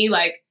to me.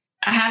 Like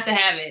I have to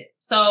have it.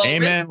 So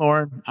amen,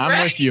 Lauren.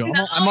 I'm with you.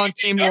 I'm on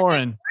team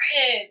Lauren.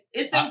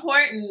 It's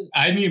important.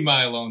 I need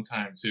my alone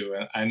time too.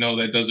 I know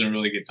that doesn't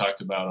really get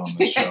talked about on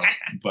the show,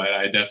 but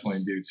I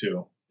definitely do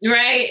too.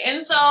 Right.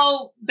 And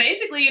so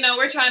basically,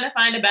 we're trying to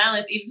find a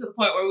balance, even to the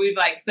point where we've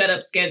like set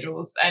up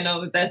schedules. I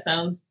know that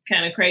sounds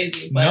kind of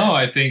crazy. But no,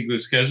 I think the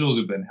schedules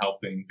have been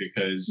helping,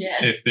 because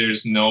if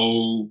there's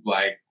no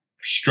like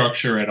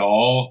structure at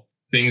all,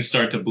 things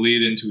start to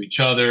bleed into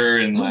each other,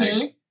 and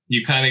like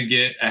you kind of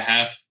get a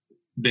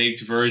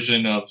half-baked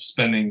version of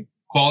spending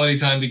quality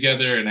time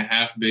together and a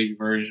half-baked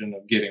version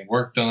of getting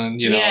work done.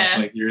 It's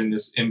like you're in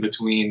this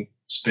in-between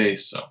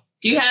space. So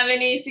do you have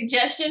any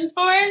suggestions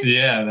for us?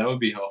 Yeah, that would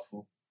be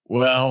helpful.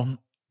 Well,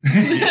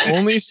 the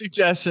only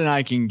suggestion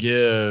I can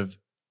give,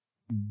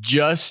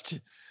 just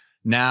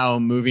now we're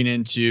moving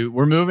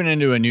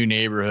into a new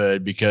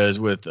neighborhood, because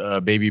with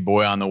a baby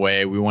boy on the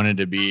way, we wanted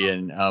to be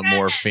in a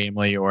more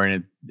family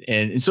oriented.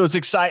 And so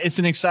it's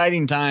an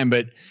exciting time,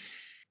 but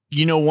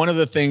one of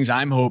the things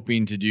I'm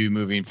hoping to do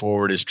moving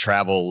forward is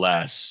travel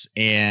less.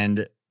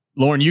 And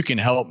Lauren, you can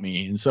help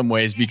me in some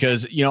ways,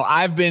 because,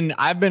 I've been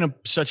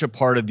such a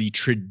part of the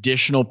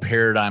traditional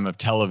paradigm of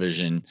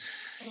television.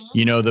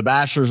 The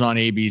Bachelor's on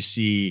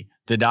ABC,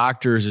 The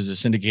Doctors is a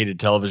syndicated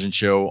television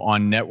show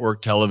on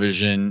network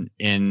television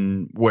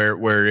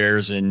where it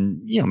airs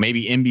in,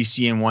 maybe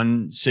NBC in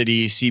one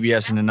city,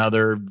 CBS in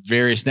another,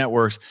 various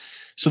networks.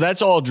 So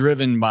that's all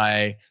driven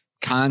by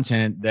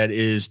content that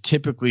is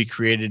typically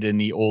created in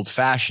the old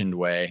fashioned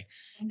way.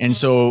 And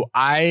so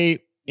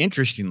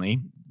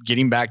interestingly,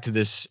 getting back to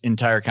this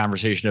entire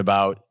conversation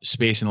about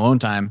space and alone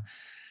time.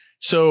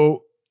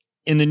 So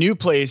in the new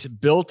place,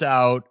 built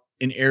out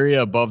an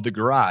area above the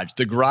garage.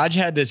 The garage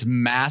had this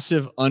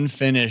massive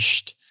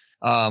unfinished,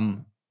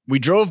 we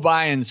drove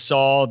by and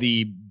saw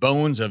the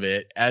bones of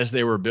it as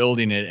they were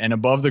building it. And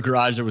above the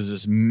garage, there was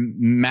this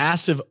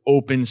massive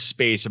open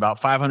space, about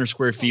 500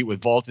 square feet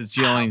with vaulted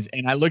ceilings.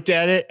 And I looked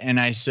at it and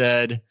I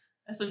said,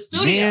 that's a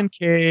studio. Man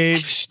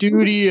cave,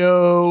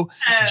 studio,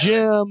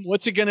 gym,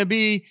 what's it going to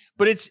be?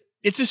 But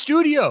it's a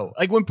studio.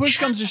 Like when push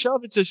comes to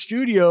shove, it's a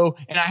studio,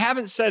 and I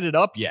haven't set it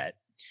up yet.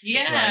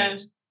 Yeah. Right?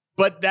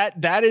 But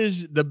that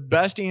is the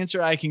best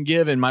answer I can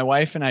give. And my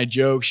wife and I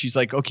joke. She's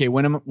like, "Okay,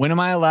 when am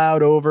I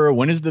allowed over?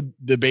 When is the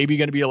baby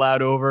going to be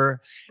allowed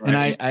over?"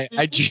 Right. And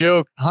I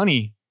joke,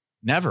 "Honey,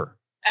 never."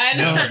 I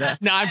know.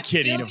 No, I'm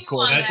kidding, of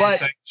course. That's a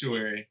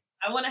sanctuary.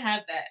 I want to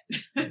have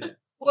that.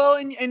 Well,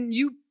 and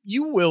you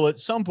will at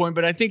some point,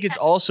 but I think it's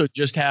also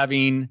just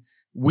having.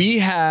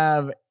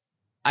 I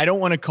don't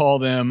want to call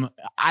them.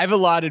 I've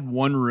allotted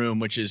one room,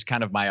 which is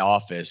kind of my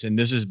office, and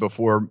this is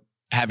before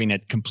having a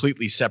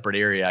completely separate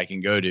area I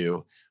can go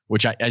to,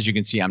 which as you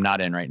can see, I'm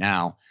not in right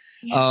now.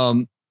 Yeah.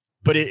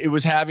 But it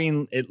was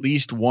having at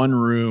least one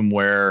room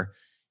where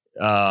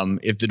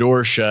if the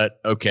door is shut,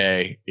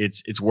 okay,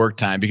 it's work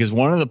time. Because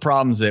one of the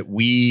problems that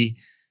we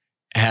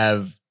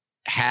have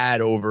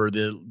had over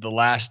the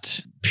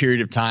last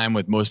period of time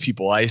with most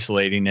people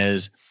isolating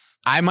is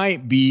I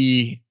might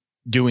be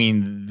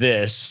doing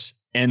this.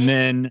 And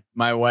then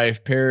my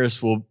wife,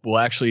 Paris, will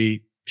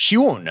actually, she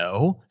won't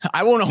know.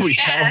 I won't always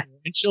tell her.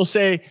 And she'll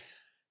say,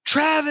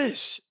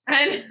 Travis.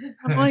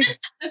 I'm like,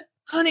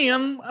 honey,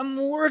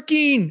 I'm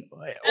working.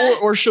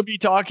 Or she'll be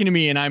talking to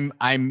me and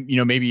I'm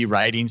maybe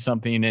writing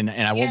something and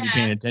I won't be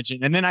paying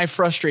attention. And then I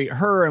frustrate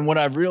her. And what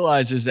I've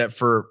realized is that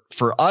for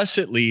us,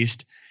 at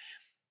least,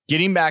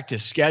 getting back to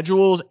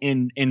schedules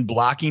and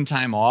blocking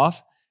time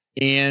off,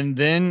 and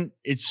then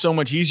it's so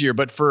much easier.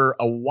 But for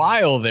a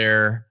while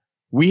there,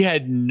 we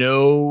had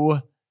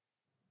no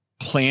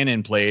plan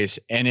in place.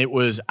 And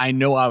I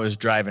know I was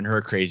driving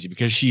her crazy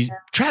because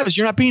Travis,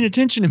 you're not paying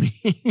attention to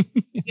me.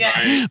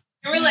 Yeah.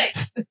 We're like,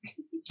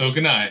 so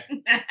can I.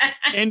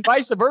 And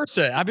vice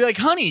versa. I'd be like,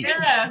 honey,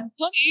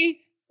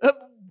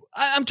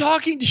 I'm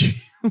talking to you.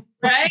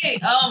 Right.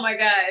 Oh my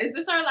God. Is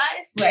this our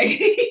life?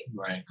 Like,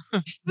 right.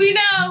 We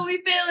know, we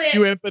feel it.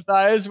 You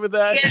empathize with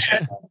that?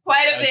 Yeah,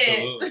 quite a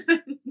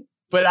bit.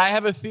 But I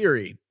have a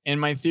theory.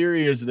 And my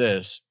theory is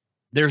this.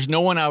 There's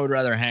no one I would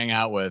rather hang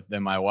out with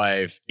than my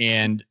wife.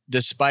 And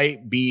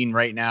despite being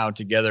right now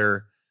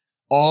together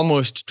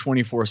almost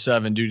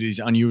 24/7 due to these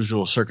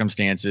unusual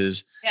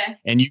circumstances. Yeah.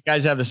 And you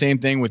guys have the same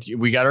thing with you.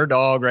 We got our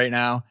dog right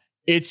now.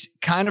 It's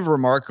kind of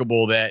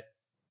remarkable that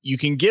you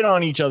can get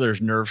on each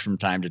other's nerves from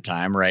time to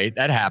time, right?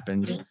 That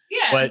happens.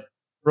 Yeah. But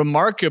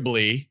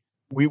remarkably,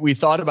 we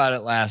thought about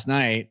it last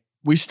night.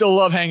 We still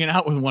love hanging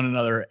out with one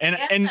another. And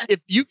if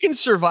you can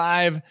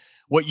survive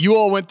what you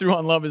all went through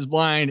on Love is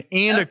Blind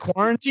and a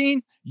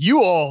quarantine,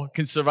 you all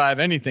can survive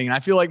anything. And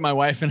I feel like my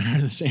wife and I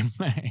are the same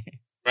way.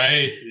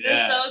 Right.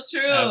 Yeah. It's so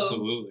true.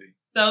 Absolutely.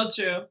 So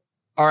true.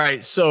 All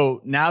right.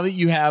 So now that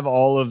you have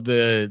all of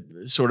the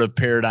sort of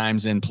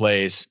paradigms in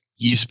place,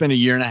 you spent 1.5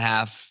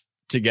 years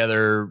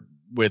together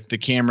with the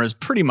cameras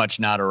pretty much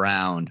not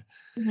around.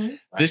 Mm-hmm.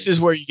 This is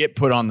where you get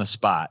put on the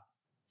spot.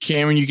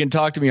 Cameron, you can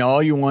talk to me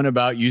all you want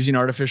about using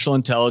artificial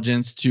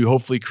intelligence to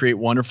hopefully create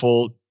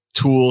wonderful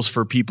tools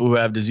for people who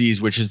have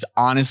disease, which is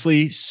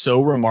honestly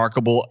so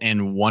remarkable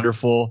and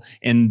wonderful.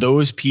 And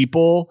those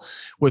people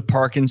with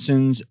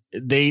Parkinson's,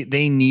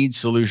 they need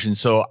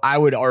solutions. So I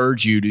would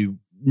urge you to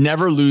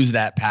never lose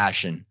that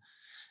passion.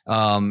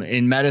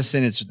 In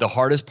medicine, it's the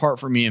hardest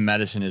part for me in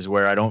medicine is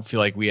where I don't feel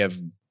like we have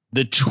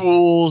the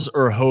tools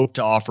or hope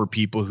to offer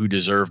people who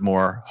deserve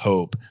more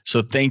hope.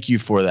 So thank you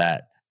for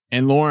that.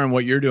 And Lauren,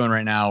 what you're doing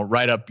right now,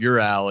 right up your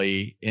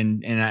alley.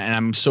 And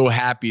I'm so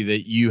happy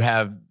that you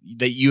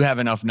have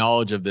enough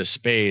knowledge of this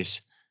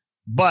space,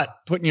 but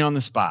putting you on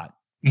the spot.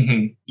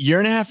 1.5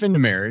 years into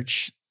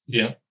marriage.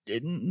 Yeah.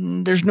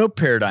 There's no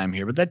paradigm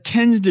here, but that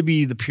tends to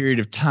be the period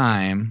of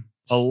time,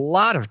 a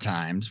lot of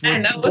times, where I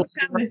know what's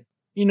coming.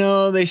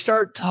 They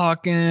start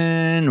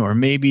talking or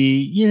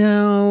maybe,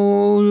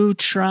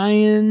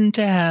 trying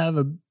to have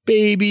a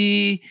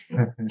baby.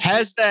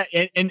 Has that,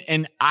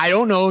 and I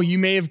don't know, you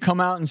may have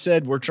come out and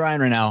said, we're trying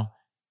right now.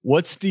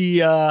 What's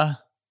the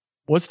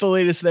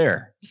latest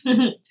there?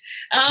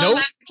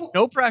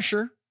 No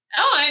pressure.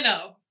 Oh, I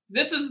know.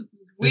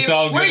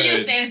 We're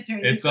used to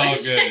answering. It's all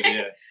good.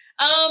 Yeah.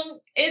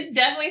 It's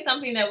definitely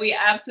something that we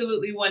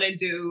absolutely want to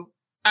do.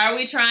 Are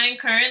we trying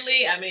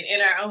currently? I mean, in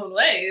our own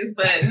ways,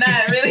 but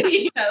not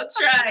really,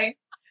 trying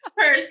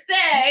per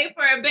se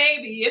for a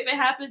baby. If it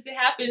happens, it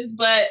happens.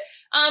 But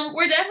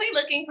we're definitely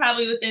looking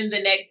probably within the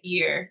next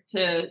year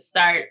to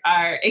start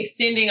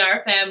extending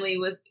our family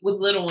with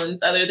little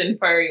ones other than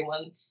furry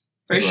ones,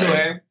 for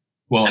sure.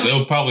 Well,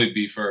 they'll probably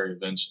be furry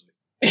eventually.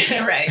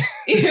 Right.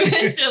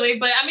 Eventually.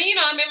 But I'm in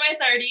my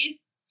 30s.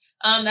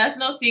 That's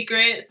no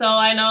secret. So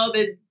I know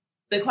that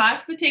the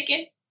clock's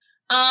ticking.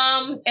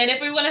 And if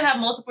we want to have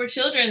multiple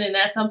children, then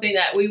that's something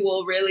that we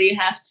will really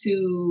have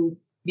to,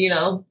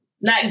 not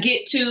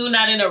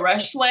in a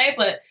rushed way,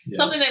 but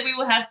something that we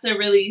will have to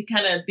really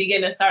kind of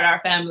begin to start our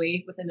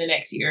family within the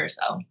next year or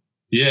so.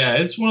 Yeah,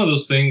 it's one of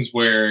those things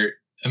where,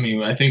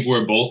 I think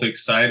we're both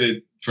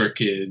excited for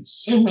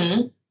kids,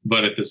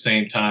 but at the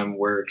same time,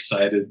 we're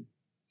excited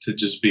to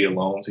just be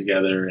alone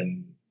together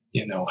and,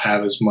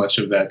 have as much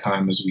of that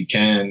time as we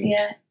can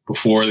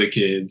before the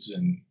kids.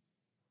 And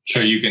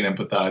sure, you can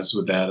empathize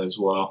with that as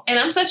well. And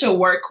I'm such a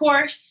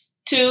workhorse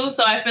too.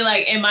 So I feel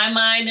like in my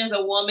mind as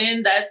a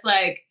woman, that's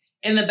like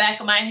in the back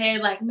of my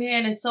head, like,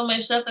 man, it's so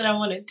much stuff that I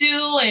want to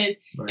do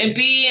and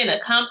be and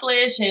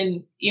accomplish.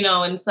 And,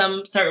 in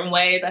some certain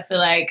ways, I feel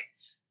like,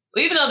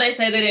 even though they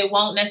say that it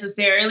won't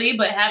necessarily,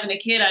 but having a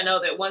kid, I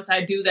know that once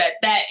I do that,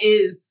 that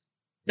is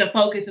the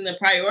focus and the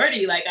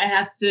priority. Like I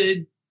have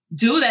to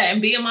do that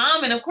and be a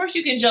mom. And of course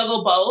you can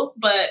juggle both,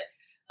 but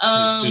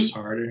it's just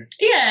harder.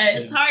 Yeah,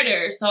 it's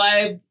harder. So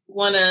I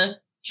want to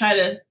try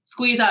to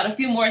squeeze out a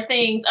few more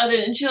things other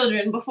than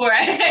children before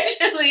I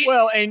actually.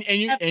 Well, and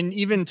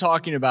even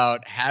talking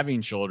about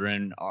having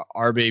children,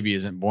 our baby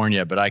isn't born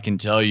yet, but I can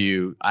tell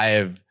you, I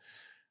have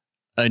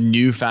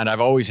I've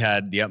always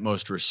had the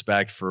utmost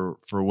respect for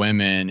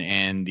women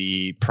and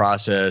the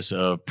process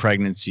of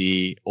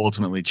pregnancy,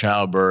 ultimately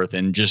childbirth,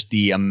 and just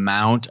the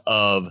amount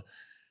of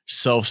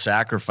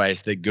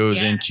self-sacrifice that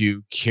goes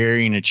into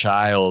carrying a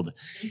child.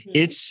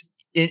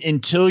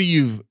 until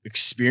you've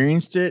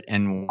experienced it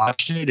and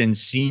watched it and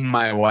seen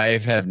my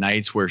wife have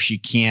nights where she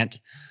can't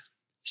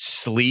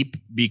sleep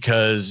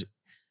because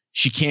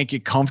she can't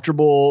get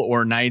comfortable,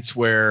 or nights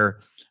where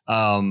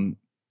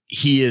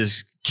he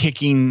is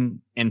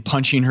kicking and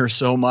punching her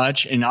so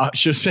much, and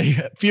she'll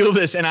say, feel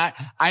this. And I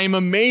am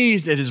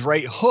amazed at his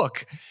right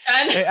hook.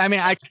 I mean,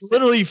 I can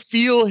literally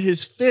feel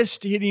his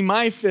fist hitting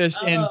my fist.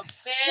 And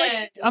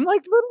I'm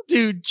like, little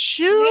dude,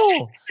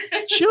 chill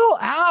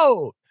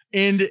out.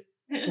 And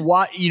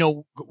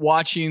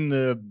watching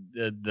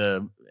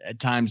the at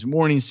times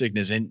morning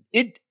sickness, and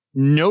it,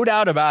 no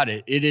doubt about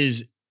it, it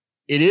is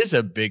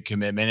a big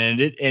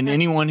commitment, and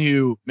anyone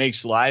who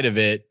makes light of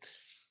it,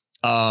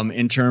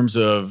 in terms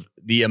of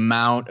the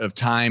amount of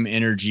time,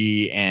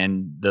 energy,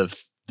 and the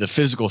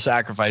physical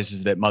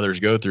sacrifices that mothers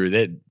go through,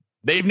 that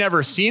they've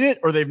never seen it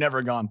or they've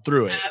never gone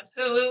through it.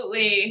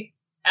 Absolutely.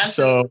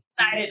 So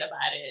excited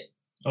about it.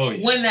 Oh,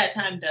 yeah. When that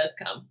time does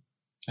come.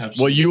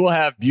 Absolutely. Well, you will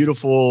have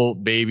beautiful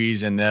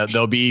babies, and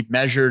they'll be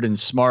measured and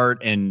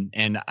smart.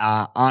 And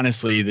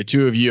honestly, the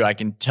two of you, I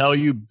can tell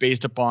you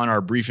based upon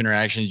our brief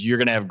interactions, you're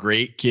going to have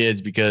great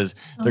kids because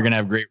they're going to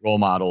have great role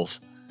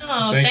models.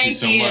 Oh, thank you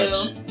so much.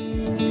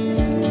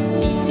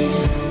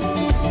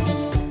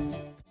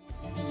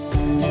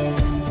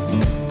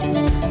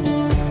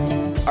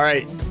 All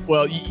right.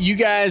 Well, you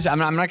guys, I'm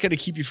not going to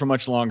keep you for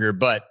much longer,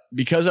 but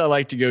because I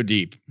like to go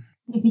deep,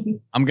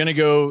 I'm going to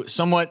go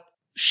somewhat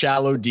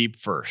shallow deep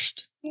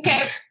first.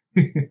 Okay.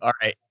 All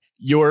right.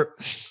 Your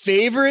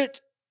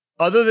favorite,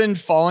 other than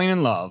falling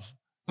in love,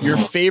 your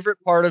favorite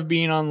part of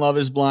being on Love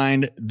is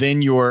Blind,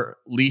 then your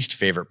least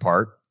favorite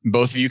part.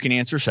 Both of you can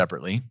answer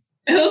separately.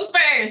 Who's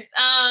first?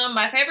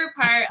 My favorite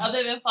part,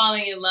 other than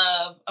falling in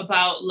love,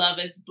 about Love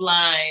is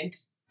Blind,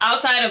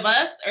 outside of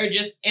us or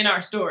just in our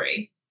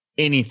story?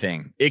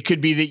 Anything. It could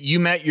be that you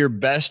met your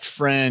best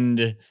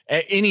friend,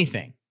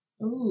 anything.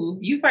 Ooh,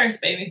 you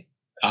first, baby.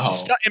 Oh.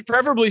 And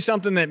preferably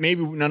something that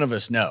maybe none of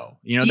us know.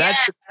 That's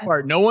the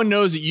part. No one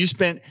knows that you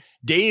spent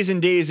days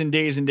and days and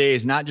days and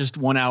days, not just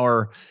 1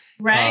 hour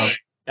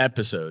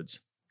episodes.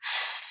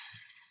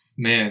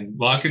 Man,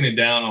 locking it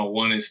down on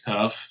one is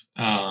tough.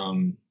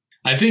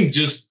 I think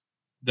just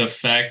the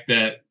fact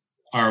that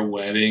our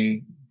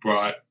wedding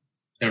brought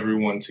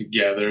everyone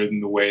together in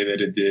the way that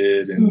it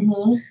did.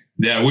 And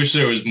yeah, I wish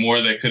there was more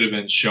that could have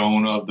been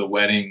shown of the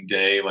wedding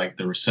day, like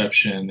the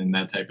reception and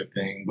that type of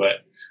thing.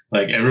 But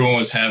like everyone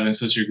was having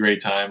such a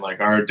great time. Like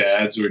our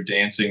dads were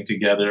dancing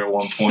together at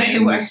one point.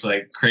 It was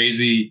like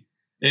crazy.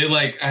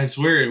 I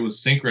swear it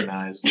was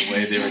synchronized the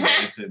way they were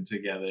dancing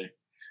together.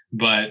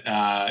 But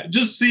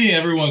just seeing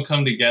everyone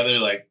come together,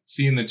 like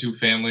seeing the two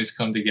families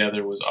come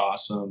together was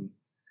awesome.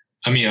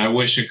 I mean, I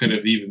wish it could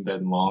have even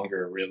been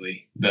longer,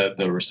 really,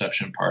 the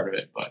reception part of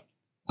it. But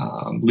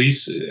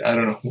Lisa, I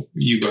don't know.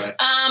 You go ahead.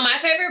 My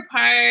favorite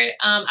part,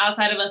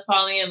 outside of us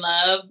falling in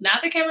love,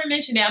 not that Cameron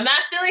mentioned it, I'm not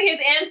stealing his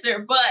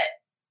answer, but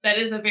that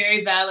is a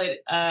very valid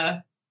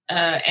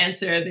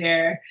answer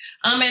there.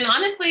 And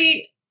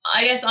honestly,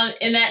 I guess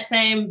in that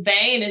same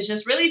vein is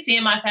just really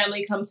seeing my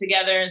family come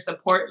together and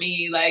support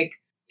me,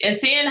 and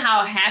seeing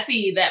how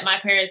happy that my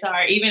parents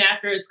are, even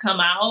after it's come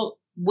out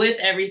with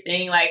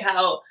everything, like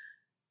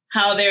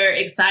how they're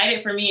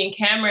excited for me and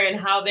Cameron,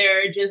 how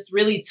they're just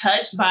really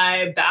touched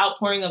by the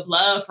outpouring of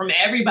love from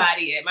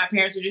everybody. And my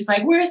parents are just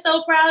like, we're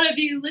so proud of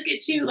you. Look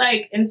at you,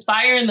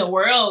 inspiring the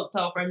world.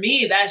 So for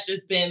me, that's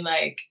just been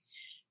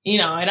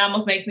it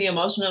almost makes me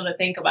emotional to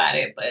think about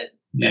it, but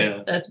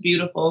that's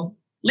beautiful.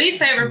 Least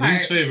favorite part.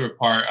 Least favorite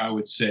part, I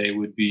would say,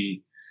 would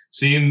be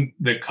seeing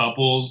the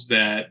couples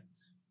that,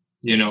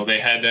 they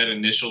had that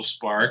initial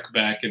spark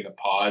back in the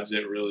pods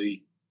that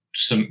really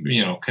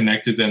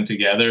connected them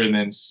together, and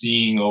then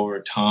seeing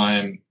over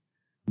time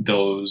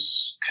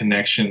those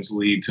connections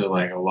lead to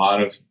a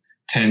lot of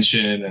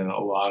tension and a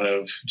lot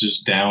of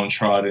just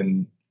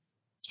downtrodden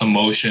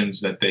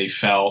emotions that they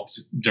felt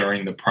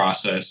during the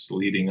process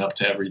leading up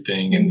to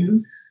everything.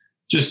 And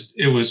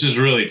it was just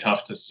really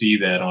tough to see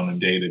that on a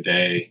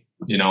day-to-day.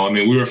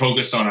 We were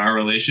focused on our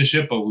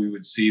relationship, but we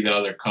would see the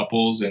other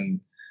couples and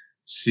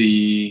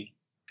see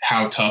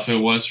how tough it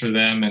was for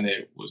them. And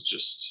it was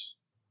just...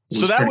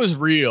 So that was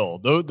real.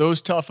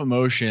 Those tough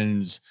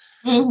emotions,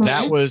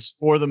 that was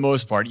for the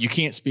most part. You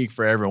can't speak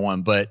for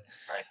everyone, but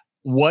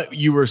what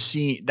you were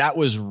seeing, that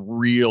was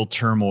real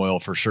turmoil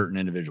for certain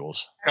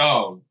individuals.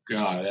 Oh,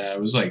 God. It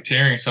was like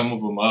tearing some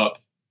of them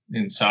up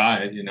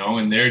inside,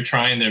 and they're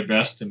trying their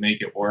best to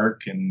make it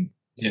work. And,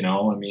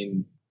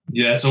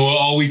 so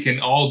all we can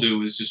all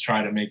do is just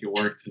try to make it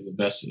work to the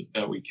best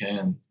that we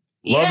can.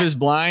 Love is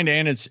blind,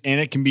 and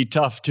it can be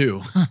tough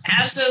too.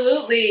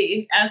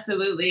 Absolutely.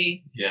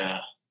 Absolutely. Yeah.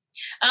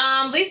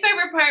 Least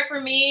favorite part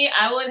for me,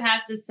 I would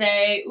have to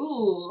say,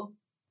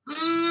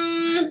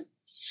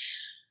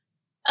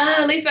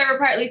 least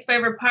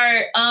favorite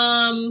part.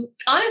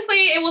 Honestly,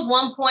 it was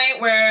one point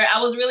where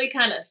I was really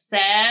kind of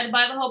sad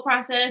by the whole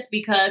process,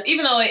 because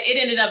even though it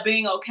ended up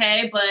being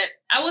okay, but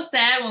I was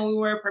sad when we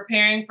were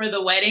preparing for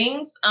the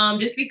weddings,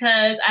 just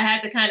because I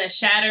had to kind of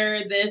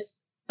shatter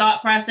this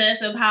thought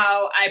process of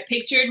how I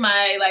pictured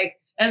my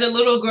as a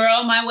little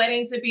girl, my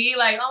wedding to be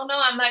like, oh no,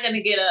 I'm not going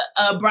to get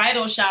a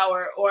bridal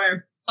shower,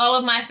 or all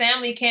of my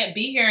family can't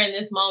be here in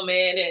this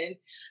moment. And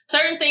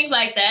certain things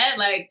like that,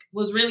 like,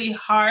 was really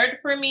hard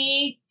for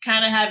me,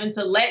 kind of having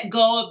to let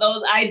go of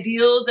those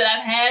ideals that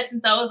I've had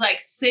since I was like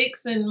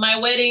 6, and my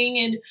wedding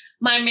and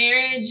my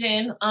marriage.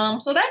 And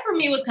so that for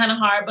me was kind of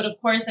hard. But of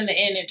course, in the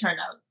end, it turned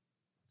out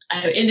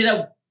I ended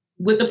up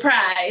with the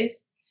prize.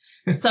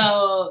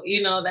 So,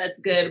 that's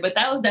good. But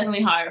that was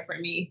definitely hard for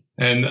me.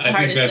 And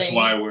I think that's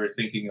why we're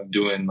thinking of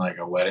doing like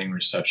a wedding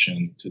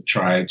reception, to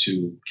try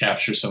to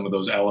capture some of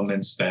those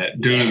elements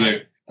that, due to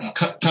the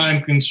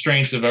time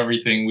constraints of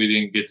everything, we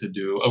didn't get to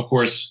do. Of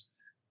course,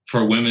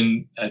 for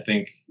women, I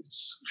think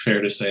it's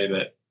fair to say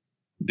that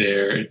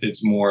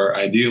it's more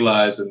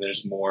idealized, and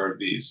there's more of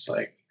these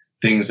like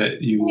things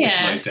that you would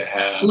like to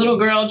have, little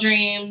girl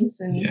dreams.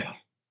 And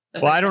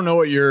well, I don't know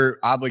what your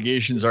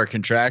obligations are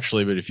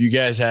contractually, but if you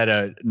guys had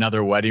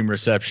another wedding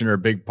reception or a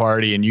big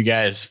party and you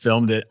guys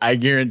filmed it, I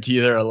guarantee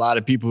there are a lot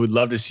of people who'd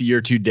love to see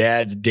your two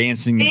dads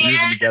dancing and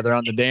grooving together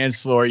on the dance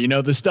floor.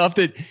 The stuff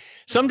that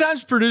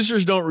sometimes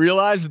producers don't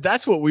realize,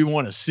 that's what we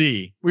want to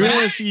see. We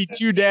want to see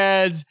two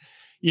dads,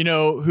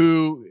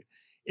 who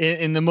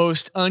in the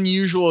most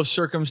unusual of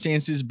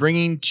circumstances,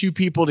 bringing two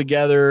people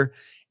together,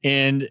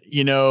 and,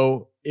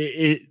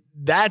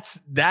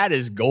 that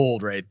is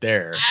gold right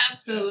there.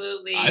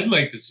 Absolutely. I'd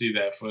like to see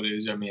that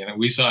footage. I mean,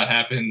 we saw it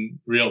happen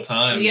real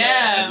time.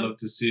 Yeah. I'd love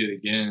to see it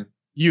again.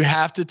 You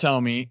have to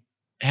tell me,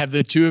 have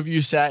the two of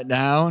you sat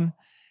down,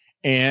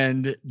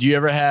 and do you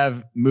ever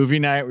have movie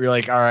night where you're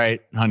like, all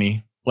right,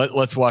 honey,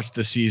 let's watch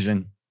the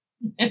season?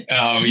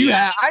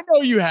 I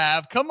know you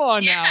have. Come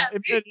on now.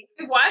 We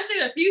watched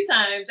it a few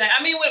times.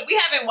 I mean, we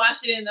haven't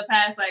watched it in the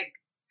past, like,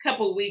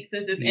 couple weeks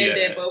since it's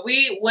ended, but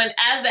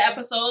as the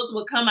episodes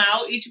would come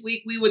out each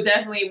week, we would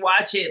definitely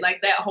watch it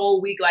like that whole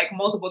week, like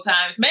multiple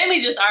times, mainly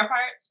just our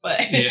parts.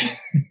 But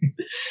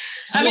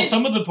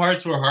some of the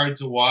parts were hard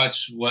to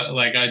watch,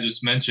 like I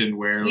just mentioned,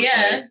 where it was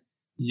like,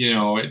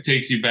 it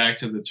takes you back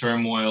to the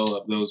turmoil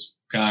of those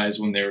guys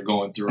when they were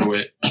going through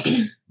it.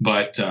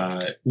 But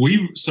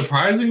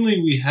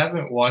we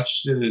haven't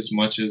watched it as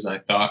much as I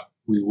thought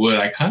we would.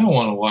 I kind of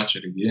want to watch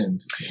it again,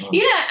 to be honest.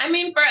 Yeah, I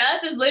mean, for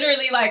us, it's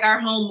literally like our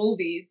home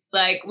movies.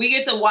 Like, we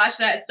get to watch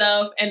that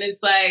stuff, and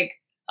it's like,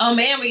 oh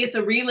man, we get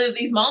to relive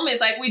these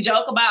moments. Like, we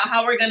joke about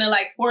how we're gonna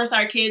like force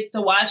our kids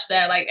to watch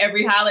that like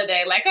every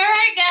holiday. Like, all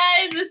right,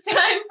 guys, it's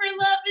time for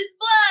Love Is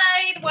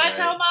Blind. Watch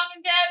how mom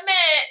and dad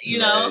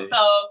met.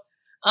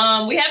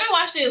 So we haven't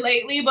watched it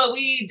lately, but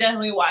we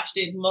definitely watched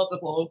it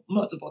multiple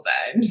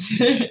times.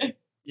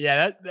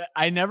 Yeah,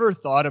 I never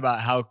thought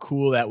about how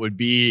cool that would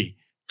be.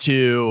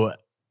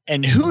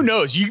 And who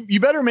knows, you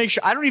better make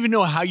sure. I don't even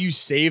know how you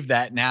save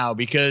that now,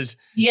 because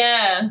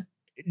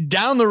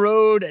down the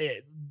road,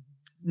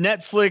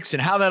 Netflix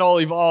and how that all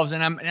evolves.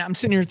 And I'm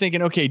sitting here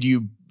thinking, okay,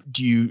 do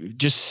you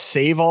just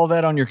save all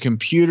that on your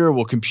computer?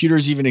 Will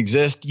computers even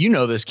exist? You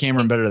know this,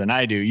 Cameron, better than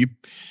I do.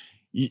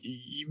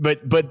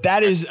 But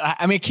that is,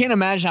 I mean, I can't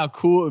imagine how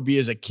cool it would be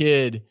as a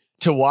kid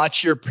to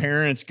watch your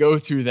parents go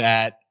through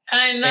that.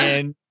 I know.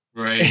 And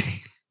right.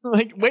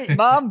 Like, wait,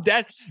 mom,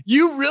 dad,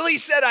 you really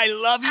said I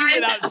love you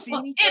without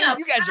seeing each other?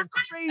 You guys are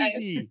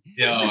crazy.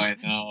 Yeah, I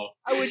know.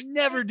 I would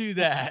never do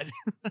that.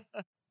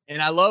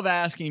 And I love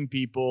asking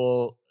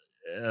people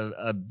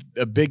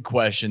a big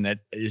question that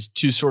is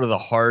to sort of the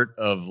heart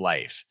of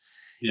life.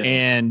 Yeah.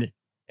 And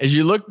as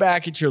you look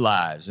back at your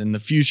lives, and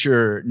the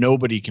future,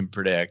 nobody can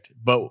predict,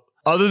 but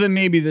other than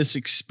maybe this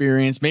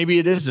experience, maybe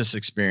it is this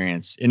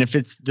experience. And if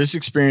it's this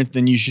experience,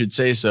 then you should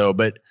say so.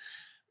 But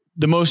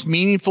the most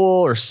meaningful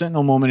or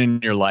sentinel moment in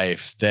your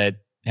life that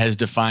has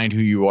defined who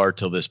you are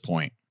till this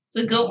point?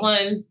 It's a good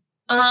one.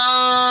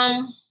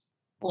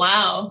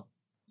 Wow.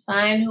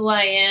 Find who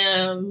I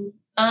am.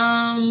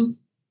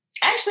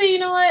 Actually, you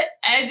know what?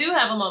 I do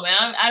have a moment.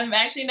 I've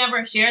actually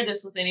never shared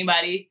this with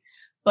anybody,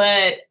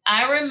 but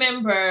I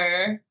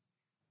remember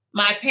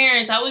my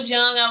parents. I was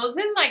young. I was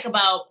in like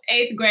about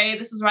 8th grade.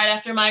 This was right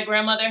after my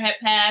grandmother had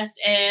passed,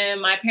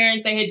 and my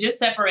parents, they had just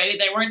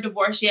separated. They weren't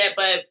divorced yet,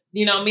 but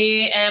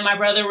me and my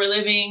brother were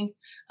living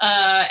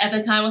at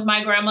the time with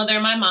my grandmother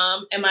and my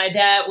mom, and my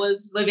dad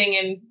was living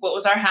in what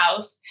was our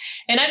house.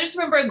 And I just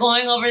remember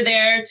going over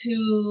there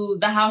to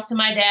the house to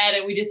my dad,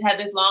 and we just had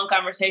this long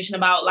conversation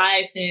about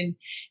life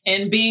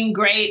and being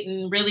great,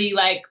 and really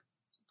like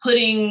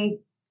putting,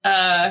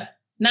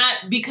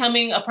 not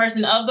becoming a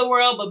person of the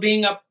world, but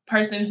being a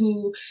person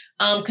who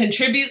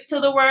contributes to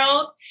the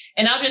world.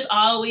 And I'll just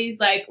always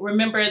like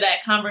remember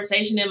that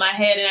conversation in my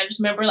head. And I just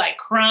remember like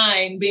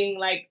crying, being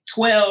like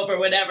 12 or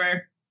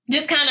whatever,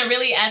 just kind of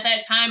really at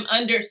that time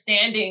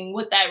understanding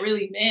what that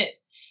really meant.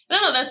 And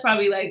I know that's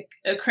probably like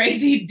a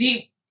crazy,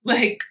 deep,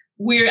 like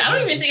weird. I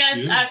don't even think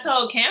I've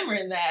told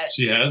Cameron that.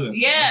 She hasn't.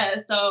 Yeah.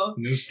 So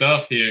new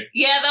stuff here.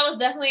 Yeah, that was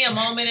definitely a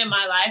moment in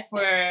my life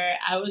where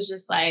I was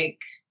just like,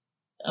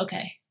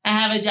 okay, I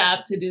have a job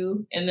to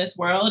do in this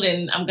world,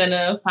 and I'm going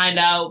to find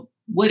out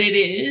what it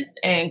is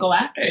and go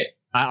after it.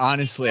 I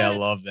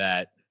love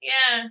that.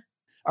 Yeah.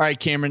 All right,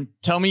 Cameron,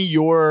 tell me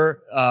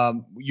your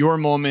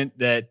moment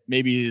that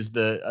maybe is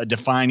a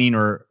defining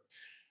or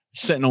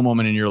sentinel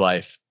moment in your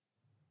life.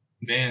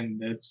 Man,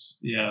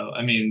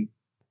 I mean,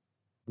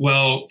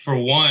 well, for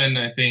one,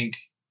 I think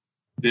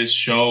this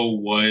show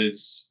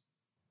was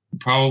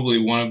probably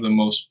one of the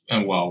most,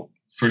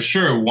 for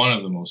sure, one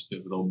of the most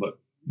pivotal, but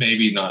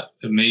maybe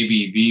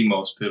the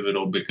most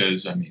pivotal,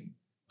 because I mean,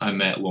 I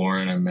met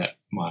Lauren, I met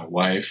my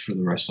wife for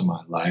the rest of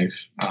my life.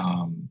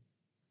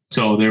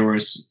 So there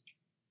was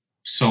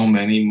so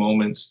many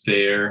moments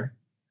there.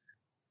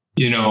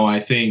 I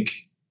think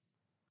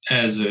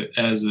as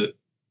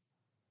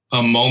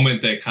a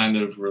moment that kind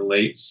of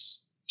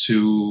relates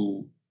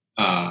to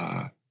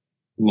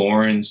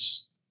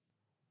Lauren's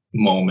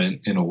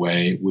moment in a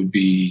way would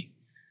be,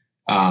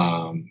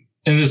 and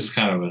this is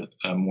kind of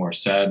a more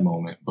sad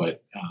moment,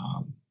 but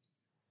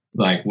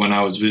like when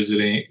I was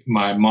visiting,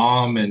 my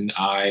mom and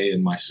I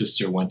and my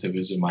sister went to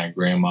visit my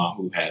grandma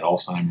who had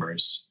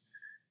Alzheimer's,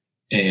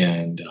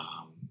 and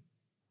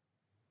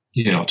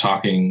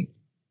talking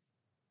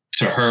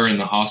to her in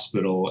the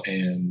hospital,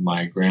 and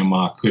my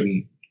grandma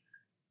couldn't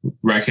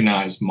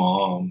recognize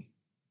Mom.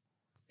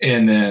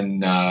 And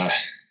then,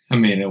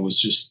 it was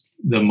just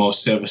the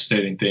most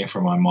devastating thing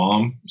for my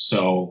mom.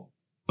 So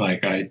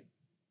like I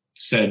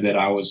said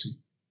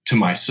to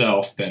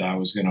myself that I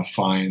was going to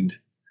find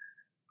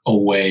a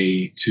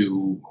way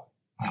to,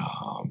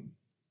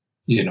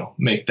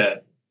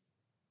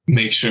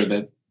 make sure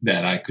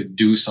that I could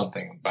do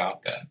something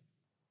about that.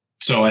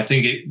 So I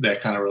think that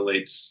kind of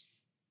relates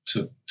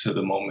to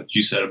the moment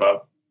you said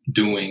about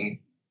doing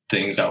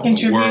things out in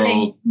the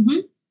world. Mm-hmm.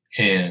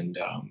 And,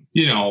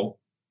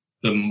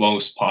 the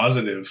most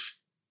positive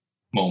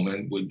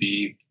moment would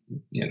be,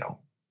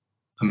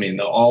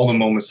 all the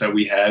moments that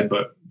we had,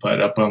 but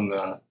up on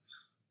the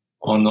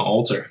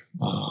altar,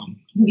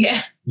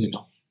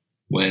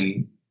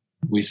 when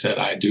we said,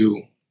 I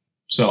do.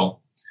 So,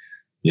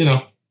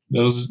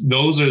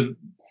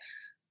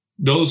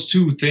 those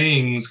two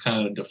things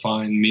kind of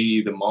define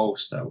me the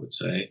most, I would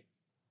say.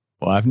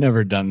 Well, I've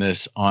never done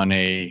this on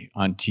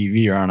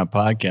TV or on a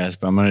podcast,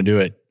 but I'm going to do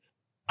it.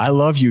 I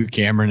love you,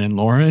 Cameron and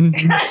Lauren.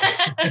 We love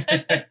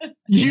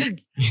you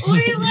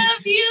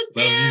too.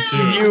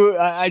 Love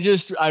you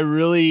too. I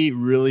really,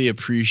 really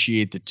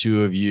appreciate the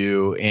two of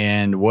you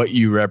and what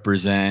you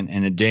represent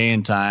in a day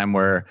and time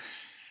where,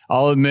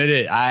 I'll admit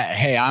it,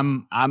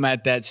 I'm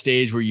at that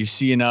stage where you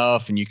see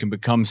enough and you can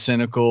become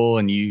cynical,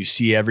 and you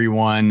see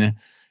everyone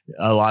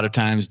a lot of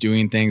times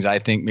doing things, I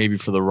think maybe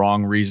for the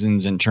wrong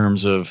reasons, in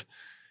terms of,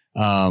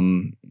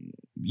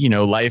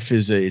 life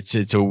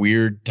it's a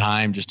weird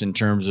time, just in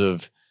terms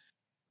of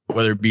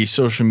whether it be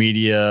social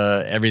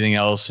media, everything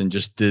else, and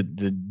just the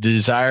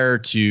desire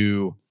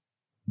to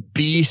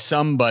be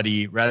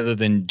somebody rather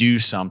than do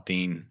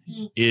something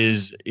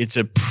it's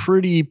a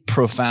pretty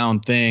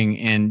profound thing.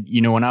 And,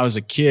 when I was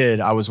a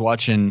kid, I was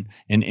watching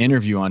an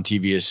interview on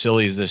TV, as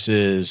silly as this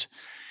is,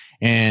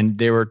 and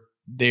they were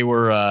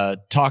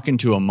talking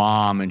to a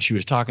mom, and she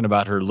was talking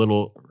about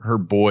her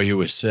boy who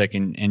was sick.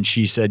 And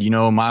she said,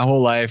 my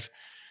whole life,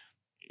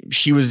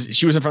 she was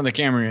in front of the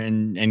camera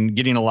and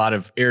getting a lot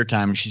of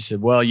airtime. And she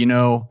said, well,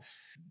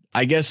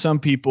 I guess some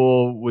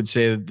people would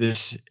say that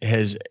this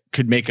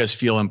could make us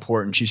feel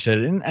important. She said,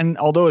 and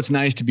although it's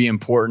nice to be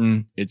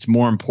important, it's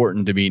more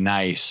important to be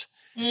nice.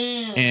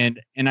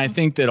 And I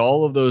think that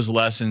all of those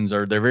lessons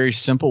they're very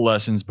simple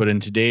lessons, but in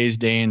today's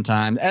day and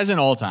time, as in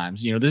all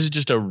times, this is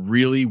just a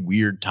really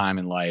weird time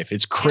in life.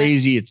 It's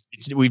crazy. It's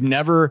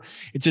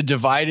a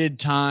divided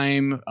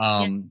time,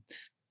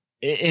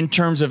 in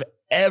terms of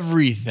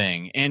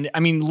everything. And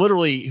I mean,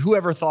 literally,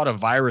 whoever thought a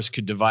virus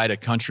could divide a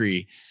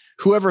country?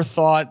 Whoever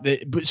thought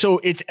that? But so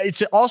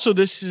it's also,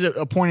 this is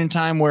a point in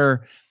time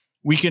where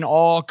we can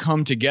all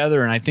come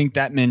together. And I think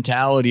that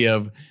mentality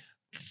of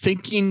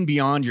thinking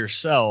beyond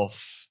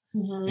yourself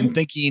and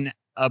thinking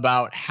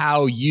about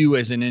how you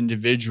as an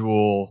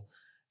individual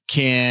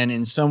can,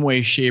 in some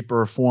way, shape,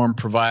 or form,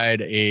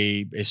 provide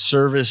a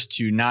service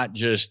to not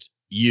just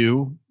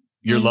you,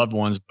 your loved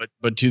ones,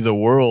 but to the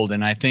world.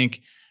 And I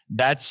think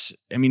it's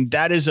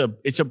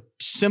a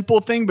simple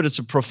thing, but it's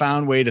a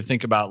profound way to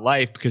think about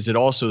life, because it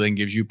also then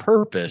gives you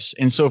purpose.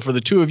 And so for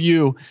the two of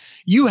you,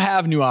 you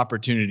have new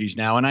opportunities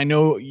now, and I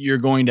know you're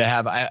going to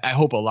have, I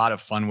hope, a lot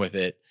of fun with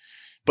it.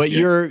 But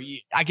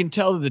I can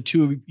tell that the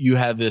two of you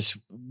have this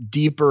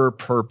deeper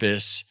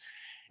purpose,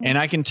 and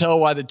I can tell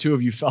why the two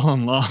of you fell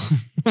in love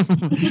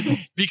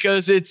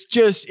because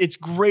it's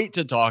great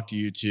to talk to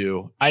you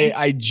two.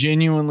 I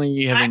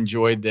genuinely have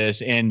enjoyed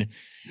this, and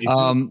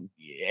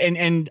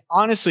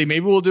honestly,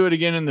 maybe we'll do it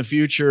again in the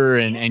future,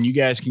 and you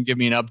guys can give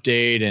me an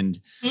update. And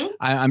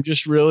I'm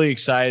just really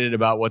excited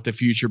about what the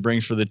future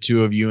brings for the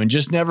two of you. And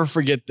just never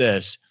forget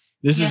this.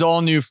 This is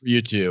all new for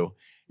you two.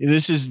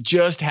 This is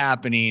just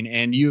happening,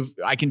 and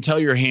I can tell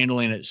you're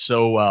handling it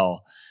so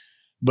well.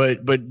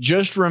 But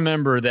just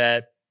remember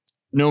that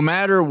no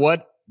matter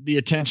what the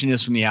attention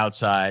is from the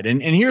outside, and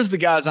here's the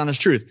God's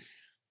honest truth.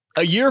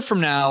 A year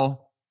from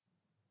now,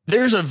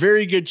 There's a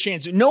very good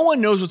chance. No one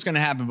knows what's going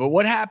to happen. But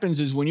what happens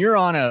is when you're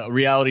on a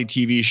reality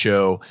TV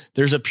show,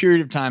 there's a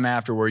period of time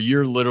after where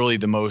you're literally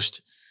the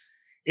most,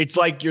 it's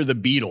like you're the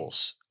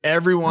Beatles.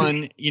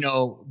 Everyone,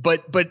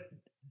 but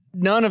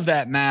none of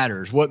that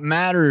matters. What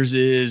matters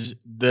is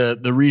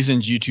the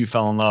reasons you two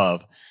fell in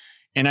love.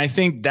 And I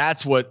think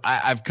that's what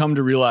I've come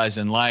to realize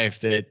in life,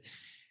 that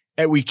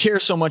we care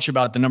so much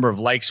about the number of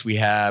likes we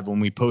have when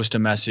we post a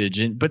message,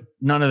 but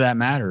none of that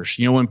matters.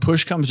 When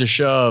push comes to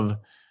shove,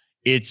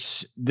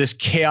 it's this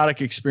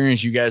chaotic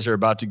experience you guys are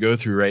about to go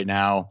through right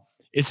now.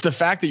 It's the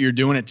fact that you're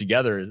doing it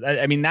together.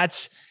 I mean,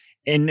 that's,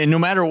 and no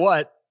matter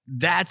what,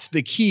 that's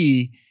the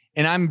key.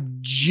 And I'm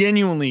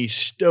genuinely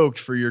stoked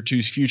for your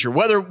two's future,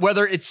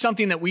 whether it's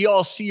something that we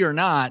all see or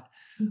not.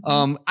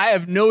 I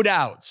have no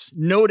doubts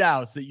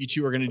that you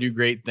two are going to do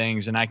great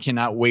things, and I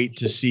cannot wait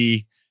to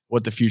see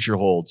what the future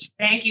holds.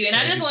 Thank you. And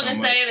I just want to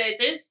say that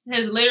this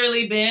has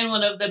literally been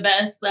one of the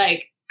best,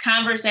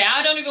 conversation.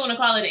 I don't even want to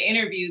call it an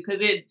interview,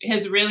 because it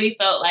has really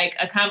felt like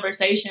a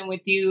conversation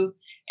with you.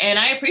 And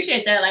I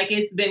appreciate that.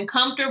 It's been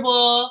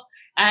comfortable.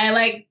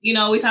 I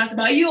we talked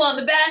about you on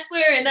The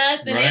Bachelor and us,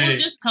 and It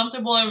was just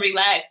comfortable and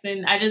relaxed.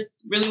 And I just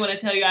really want to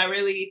tell you, I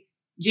really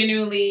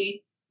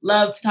genuinely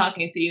loved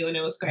talking to you, and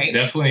it was great.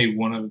 Definitely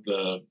one of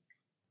the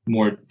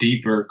more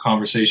deeper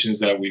conversations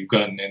that we've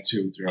gotten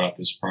into throughout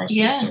this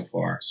process so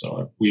far.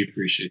 So we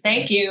appreciate that.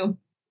 Thank you.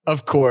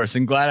 Of course.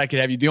 And glad I could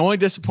have you. The only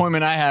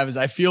disappointment I have is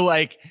I feel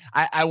like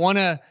I want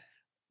to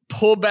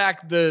pull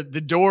back the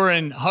door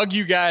and hug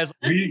you guys.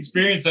 We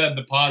experience that in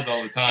the pods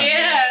all the time.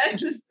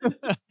 Yeah.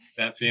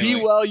 That feeling.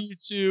 Be well, you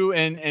two,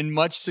 and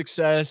much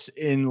success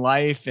in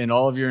life and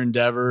all of your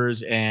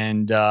endeavors.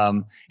 And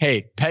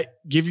hey,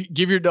 give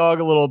your dog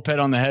a little pet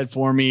on the head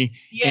for me,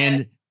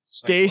 and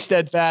stay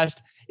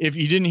steadfast. If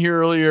you didn't hear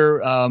earlier,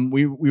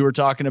 we were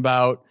talking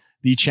about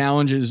the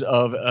challenges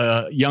of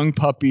young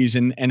puppies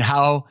and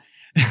how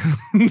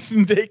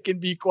they can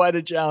be quite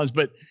a challenge.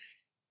 But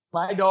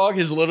my dog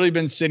has literally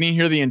been sitting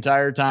here the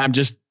entire time,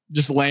 just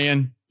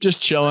laying,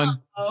 just chilling.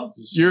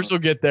 Yours will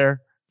get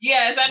there.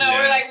 Yes, I know.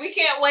 Yes. We're we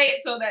can't wait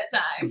till that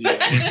time.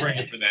 We're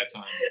praying for that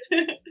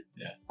time.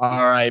 Yeah.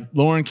 All right.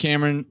 Lauren,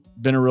 Cameron,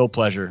 been a real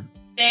pleasure.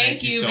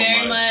 Thank you so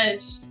very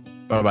much.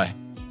 Bye-bye.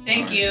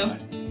 Thank you.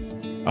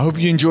 Bye. I hope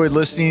you enjoyed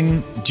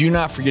listening. Do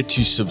not forget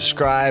to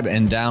subscribe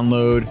and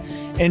download,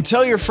 and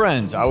tell your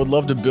friends. I would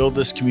love to build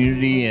this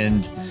community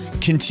and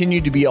continue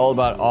to be all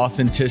about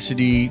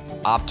authenticity,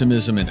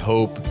 optimism, and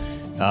hope.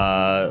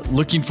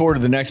 Looking forward to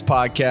the next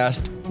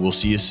podcast. We'll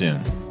see you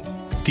soon.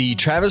 The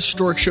Travis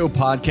Stork Show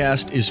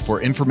podcast is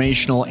for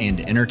informational and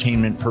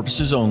entertainment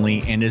purposes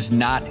only, and is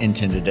not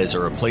intended as a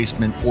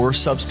replacement or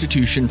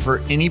substitution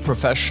for any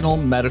professional,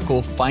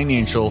 medical,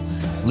 financial,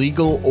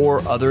 legal,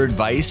 or other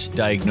advice,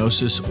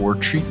 diagnosis, or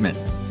treatment.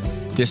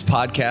 This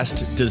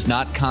podcast does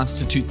not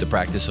constitute the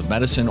practice of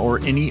medicine or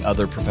any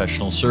other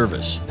professional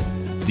service.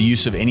 The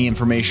use of any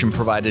information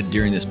provided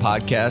during this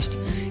podcast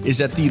is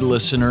at the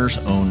listener's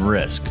own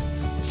risk.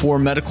 For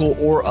medical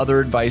or other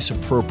advice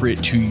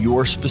appropriate to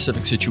your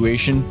specific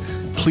situation,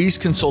 please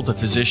consult a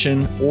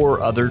physician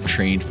or other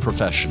trained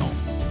professional.